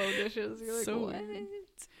Jell-O dishes. You're like, so what?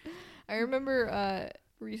 I remember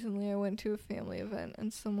recently I went to a family event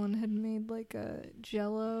and someone had made like a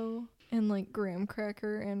Jell-O and like graham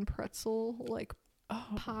cracker and pretzel like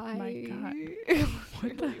pie. My God.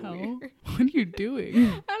 What the hell? Weird. What are you doing?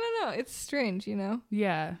 I don't know. It's strange,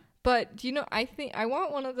 Yeah. But I think I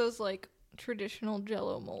want one of those like traditional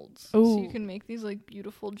Jell-O molds. Ooh. So you can make these like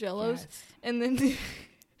beautiful Jell-Os, Yes. and then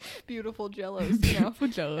beautiful Jell-Os, Beautiful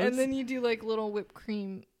Jell-Os. and then you do like little whipped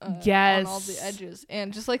cream yes. on all the edges,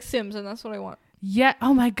 and just like Sims, and that's what I want. Yeah.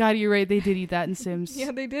 Oh my God, you're right. They did eat that in Sims.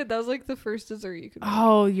 Yeah, they did. That was like the first dessert you could make.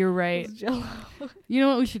 Oh, you're right. Was Jell-O. You know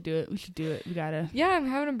what? We should do it. We gotta. Yeah, I'm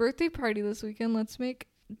having a birthday party this weekend. Let's make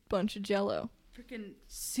a bunch of Jell-O. Freaking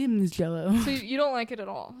Sims Jell-O. So you don't like it at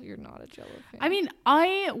all? You're not a Jell-O fan? I mean,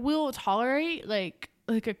 I will tolerate like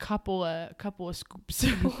a couple of scoops.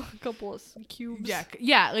 a couple of cubes.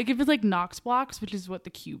 Yeah. Like if it's like Knox blocks, which is what the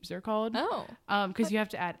cubes are called. Oh. Because you have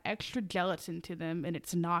to add extra gelatin to them, and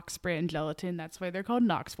it's Knox brand gelatin. That's why they're called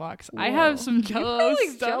Knox blocks. Whoa. I have some Jell-O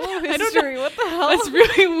like stuff. Jell-O I don't history. know. What the hell? That's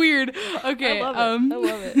really weird. Okay. I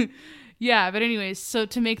love it. Yeah, but anyways, so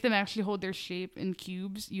to make them actually hold their shape in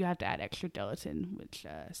cubes, you have to add extra gelatin, which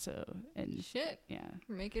Shit. Yeah.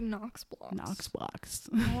 We're making Knox blocks. Knox blocks.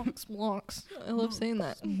 Knox blocks. I love saying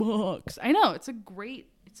that. Blocks. I know, it's a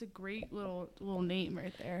great little name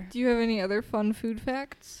right there. Do you have any other fun food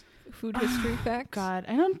facts? Food history facts? God,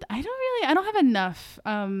 I don't have enough.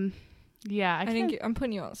 Yeah, I'm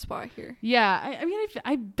putting you on the spot here. Yeah, I mean,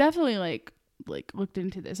 I definitely like looked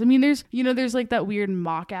into this. I mean, there's like that weird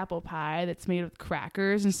mock apple pie that's made with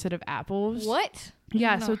crackers instead of apples. What?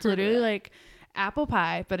 Yeah, so it's literally like apple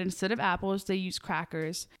pie, but instead of apples, they use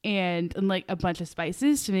crackers and like a bunch of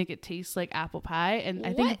spices to make it taste like apple pie. And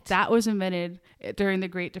I think that was invented during the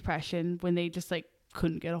Great Depression when they just like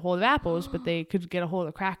couldn't get a hold of apples, but they could get a hold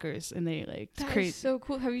of crackers, and they like that's crazy. So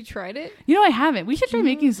cool. Have you tried it? You know, I haven't. We should try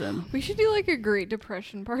making some. We should do like a Great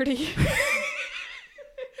Depression party.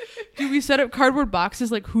 Do we set up cardboard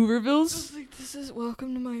boxes like Hoovervilles? Like, this is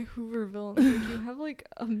welcome to my Hooverville. And like, you have like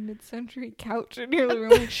a mid-century couch in your living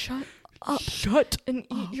room. Like, shut up. And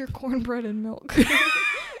eat your cornbread and milk.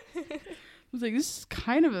 I was like, this is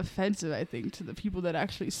kind of offensive, I think, to the people that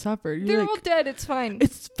actually suffered. They're like, all dead. It's fine.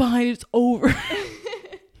 It's fine. It's over.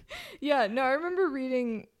 Yeah, no, I remember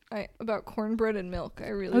reading about cornbread and milk. I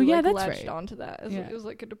really latched onto that. It was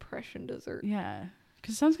like a depression dessert. Yeah,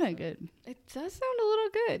 because it sounds kind of good. It does sound a little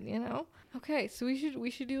good, you know? Okay, so we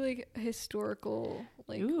should do like historical,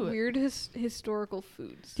 like weird historical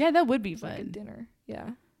foods. Yeah, that would be fun. Like a dinner. Yeah.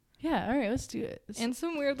 Yeah, all right, let's do it. And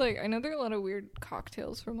some weird, like, I know there are a lot of weird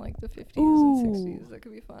cocktails from, like, the 50s and 60s. That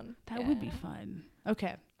could be fun. That would be fun.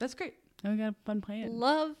 Okay, that's great. Now we got a fun plan.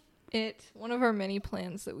 Love it. One of our many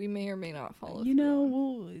plans that we may or may not follow. You know,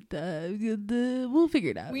 we'll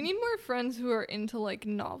figure it out. We need more friends who are into, like,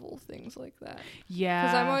 novel things like that. Yeah.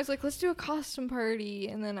 Because I'm always like, let's do a costume party.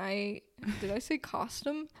 And then did I say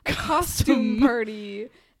costume? A costume party.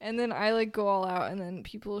 And then I, like, go all out, and then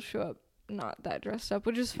people show up not that dressed up,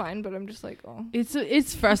 which is fine, but I'm just like, oh,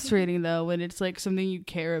 it's frustrating though when it's like something you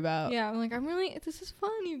care about. Yeah, I'm like, this is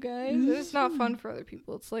fun, you guys. It's not fun for other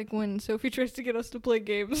people. It's like when Sophie tries to get us to play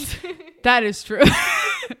games. That is true.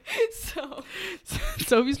 So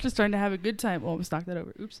Sophie's just trying to have a good time. Almost knocked that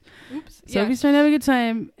over. Oops. Sophie's trying to have a good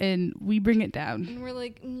time, and we bring it down. And we're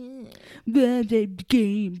like, the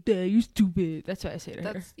game, you're stupid. That's what I say to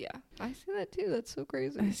her. Yeah, I say that too. That's so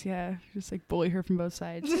crazy. Yeah, just like bully her from both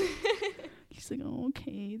sides. He's like, oh,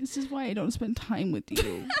 okay, this is why I don't spend time with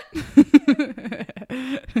you.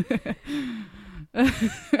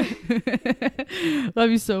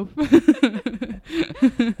 Love you, Soph.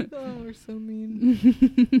 Oh, we're so mean.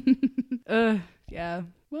 Yeah.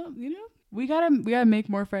 Well, you know, we gotta make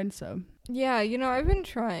more friends. So yeah, you know, I've been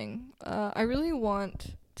trying. I really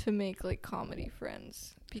want to make like comedy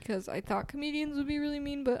friends because I thought comedians would be really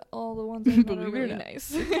mean, but all the ones I met are really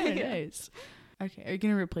nice. Nice. Okay, are you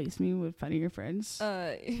gonna replace me with funnier friends?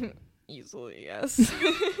 Easily, yes.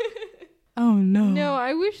 Oh no. No,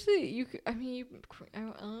 I wish that you could. I mean,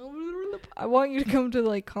 I want you to come to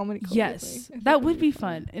like comedy club. Yes, that would be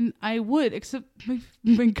fun, and I would. Except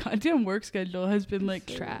my goddamn work schedule has been like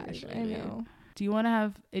so trash. I know. Do you want to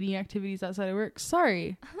have any activities outside of work?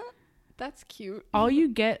 Sorry. That's cute. All you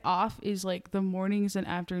get off is like the mornings and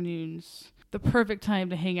afternoons. The perfect time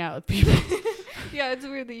to hang out with people. Yeah, it's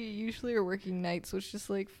weird that you usually are working nights, which just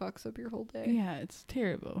like fucks up your whole day. Yeah, it's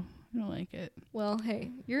terrible. I don't like it. Well,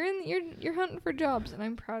 hey, you're hunting for jobs, and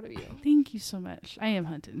I'm proud of you. Thank you so much. I am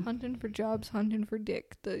hunting for jobs, hunting for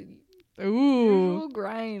dick. The usual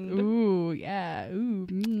grind. Ooh, yeah. Ooh.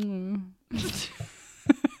 Mm.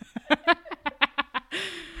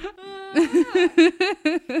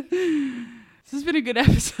 This has been a good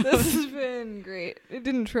episode. This has been great. It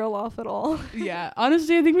didn't trail off at all. Yeah,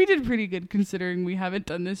 honestly, I think we did pretty good considering we haven't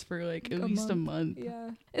done this for like at least a month.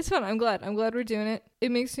 Yeah, it's fun. I'm glad we're doing it. It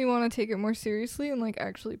makes me want to take it more seriously and like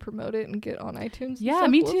actually promote it and get on iTunes. Yeah,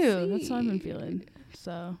 me too. That's how I've been feeling.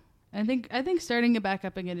 So I think starting it back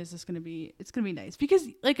up again is just gonna be nice because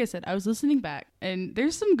like I said, I was listening back and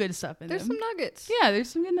there's some good stuff in there. There's some nuggets. Yeah, there's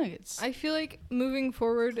some good nuggets. I feel like moving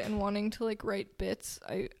forward and wanting to like write bits,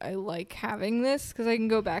 I like having this because I can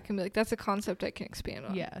go back and be like, that's a concept I can expand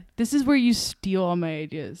on. Yeah, this is where you steal all my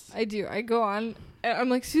ideas. I do. I go on. I'm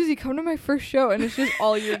like, Susie, come to my first show, and it's just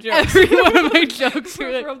all your jokes. Every one of my jokes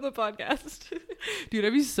are from the podcast. Dude,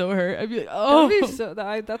 I'd be so hurt. I'd be like,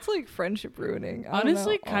 oh, that's like friendship ruining.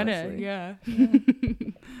 Honestly, kind of, yeah.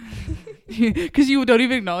 Because you don't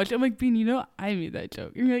even acknowledge it. I'm like, Bean, you know, I made that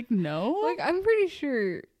joke. You're like, no. Like, I'm pretty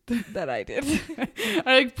sure that I did.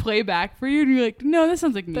 I like play back for you and you're like, no, that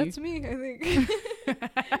sounds like me. That's me, I think. We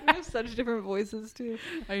have such different voices too.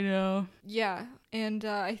 I know. Yeah, and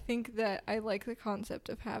I think that I like the concept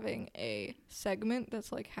of having a segment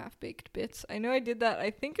that's like half-baked bits. I know I did that,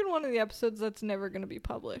 I think, in one of the episodes that's never going to be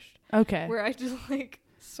published. Okay. Where I just like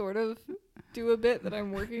sort of do a bit that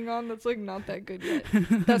I'm working on that's like not that good yet.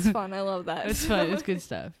 That's fun. I love that. It's fun. It's good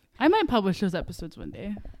stuff. I might publish those episodes one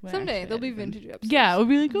day. Someday they'll be vintage episodes. Yeah, it'll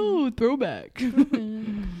be like, oh, throwback.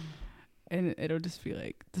 And it'll just be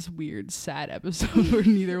like this weird, sad episode where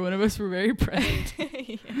neither one of us were very present.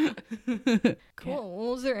 Cool. Yeah. Well,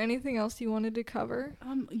 was there anything else you wanted to cover?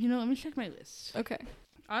 Let me check my list. Okay.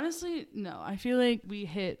 Honestly, no. I feel like we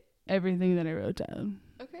hit everything that I wrote down.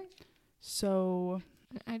 Okay. So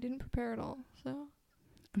I didn't prepare at all. So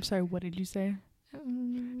I'm sorry. What did you say?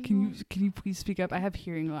 Can you please speak up? I have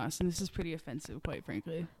hearing loss, and this is pretty offensive, quite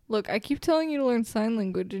frankly. Look, I keep telling you to learn sign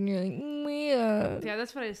language, and you're like, Yeah,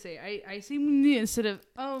 that's what I say. I say instead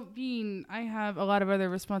of Bean. I have a lot of other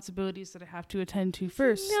responsibilities that I have to attend to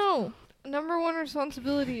first. No. Number one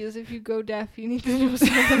responsibility is if you go deaf, you need to know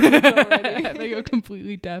sign language already. I go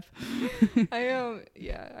completely deaf. We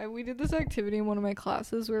did this activity in one of my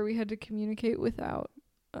classes where we had to communicate without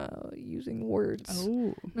using words.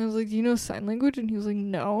 Oh. And I was like, do you know sign language? And he was like,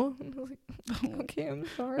 no. And I was like, okay, I'm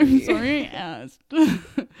sorry. I'm sorry I asked.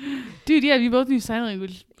 Dude, yeah, we both knew sign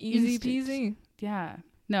language. Easy peasy. Yeah.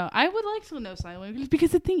 No, I would like to know sign language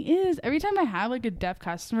because the thing is, every time I have like a deaf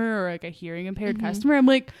customer or like a hearing impaired customer, I'm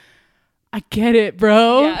like, I get it,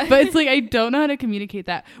 bro. Yeah. But it's like I don't know how to communicate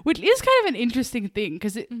that, which is kind of an interesting thing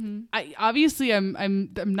because I obviously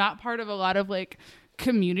I'm not part of a lot of like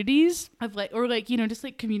communities of like, or like, just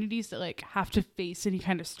like communities that like have to face any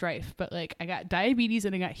kind of strife, but like I got diabetes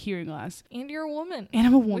and I got hearing loss, and you're a woman, and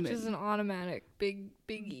I'm a woman, which is an automatic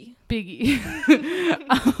biggie.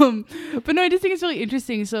 But no, I just think it's really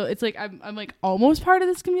interesting. So it's like I'm like almost part of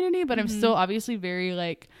this community, but I'm still obviously very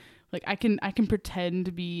like I can pretend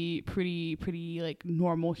to be pretty like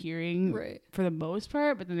normal hearing for the most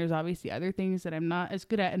part, but then there's obviously other things that I'm not as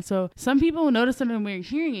good at. And so some people notice that I'm wearing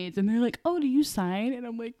hearing aids and they're like, oh, do you sign? And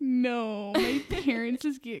I'm like, no, my parents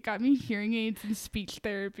just got me hearing aids and speech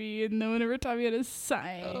therapy and no one ever taught me how to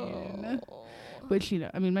sign. Which,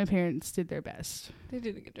 my parents did their best. They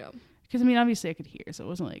did a good job. Because, obviously I could hear, so it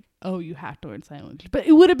wasn't like, oh, you have to learn sign language. But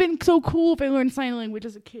it would have been so cool if I learned sign language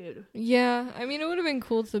as a kid. Yeah, it would have been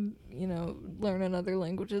cool to, learn another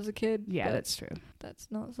language as a kid. Yeah, that's true. That's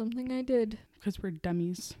not something I did. Because we're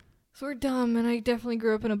dummies. So we're dumb, and I definitely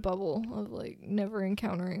grew up in a bubble of, like, never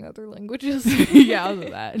encountering other languages. Yeah, I'll do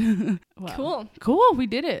that. Wow. Cool, we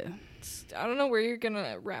did it. I don't know where you're going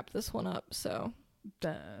to wrap this one up, so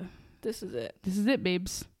this is it. This is it,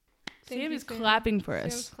 babes. Sam is clapping for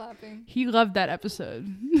us. Sam's clapping. He loved that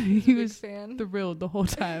episode. He was fan. Thrilled the whole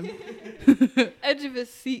time. Edge of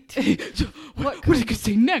his seat. What are they going to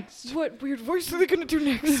say next? What weird voice are they going to do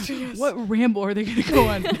next? Yes. What ramble are they going to go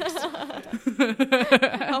on next?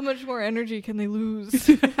 How much more energy can they lose?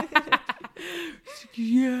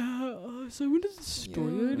 Yeah. So I went to the store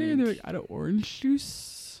the other day and they're like, out of orange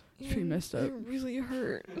juice. It's pretty messed up. It really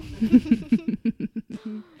hurt.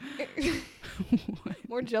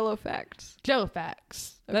 More Jello facts. Jello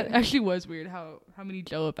facts. Okay. That actually was weird how many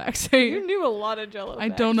Jello facts I You knew a lot of Jello facts. I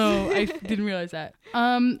don't know. I didn't realize that.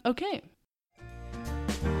 Okay.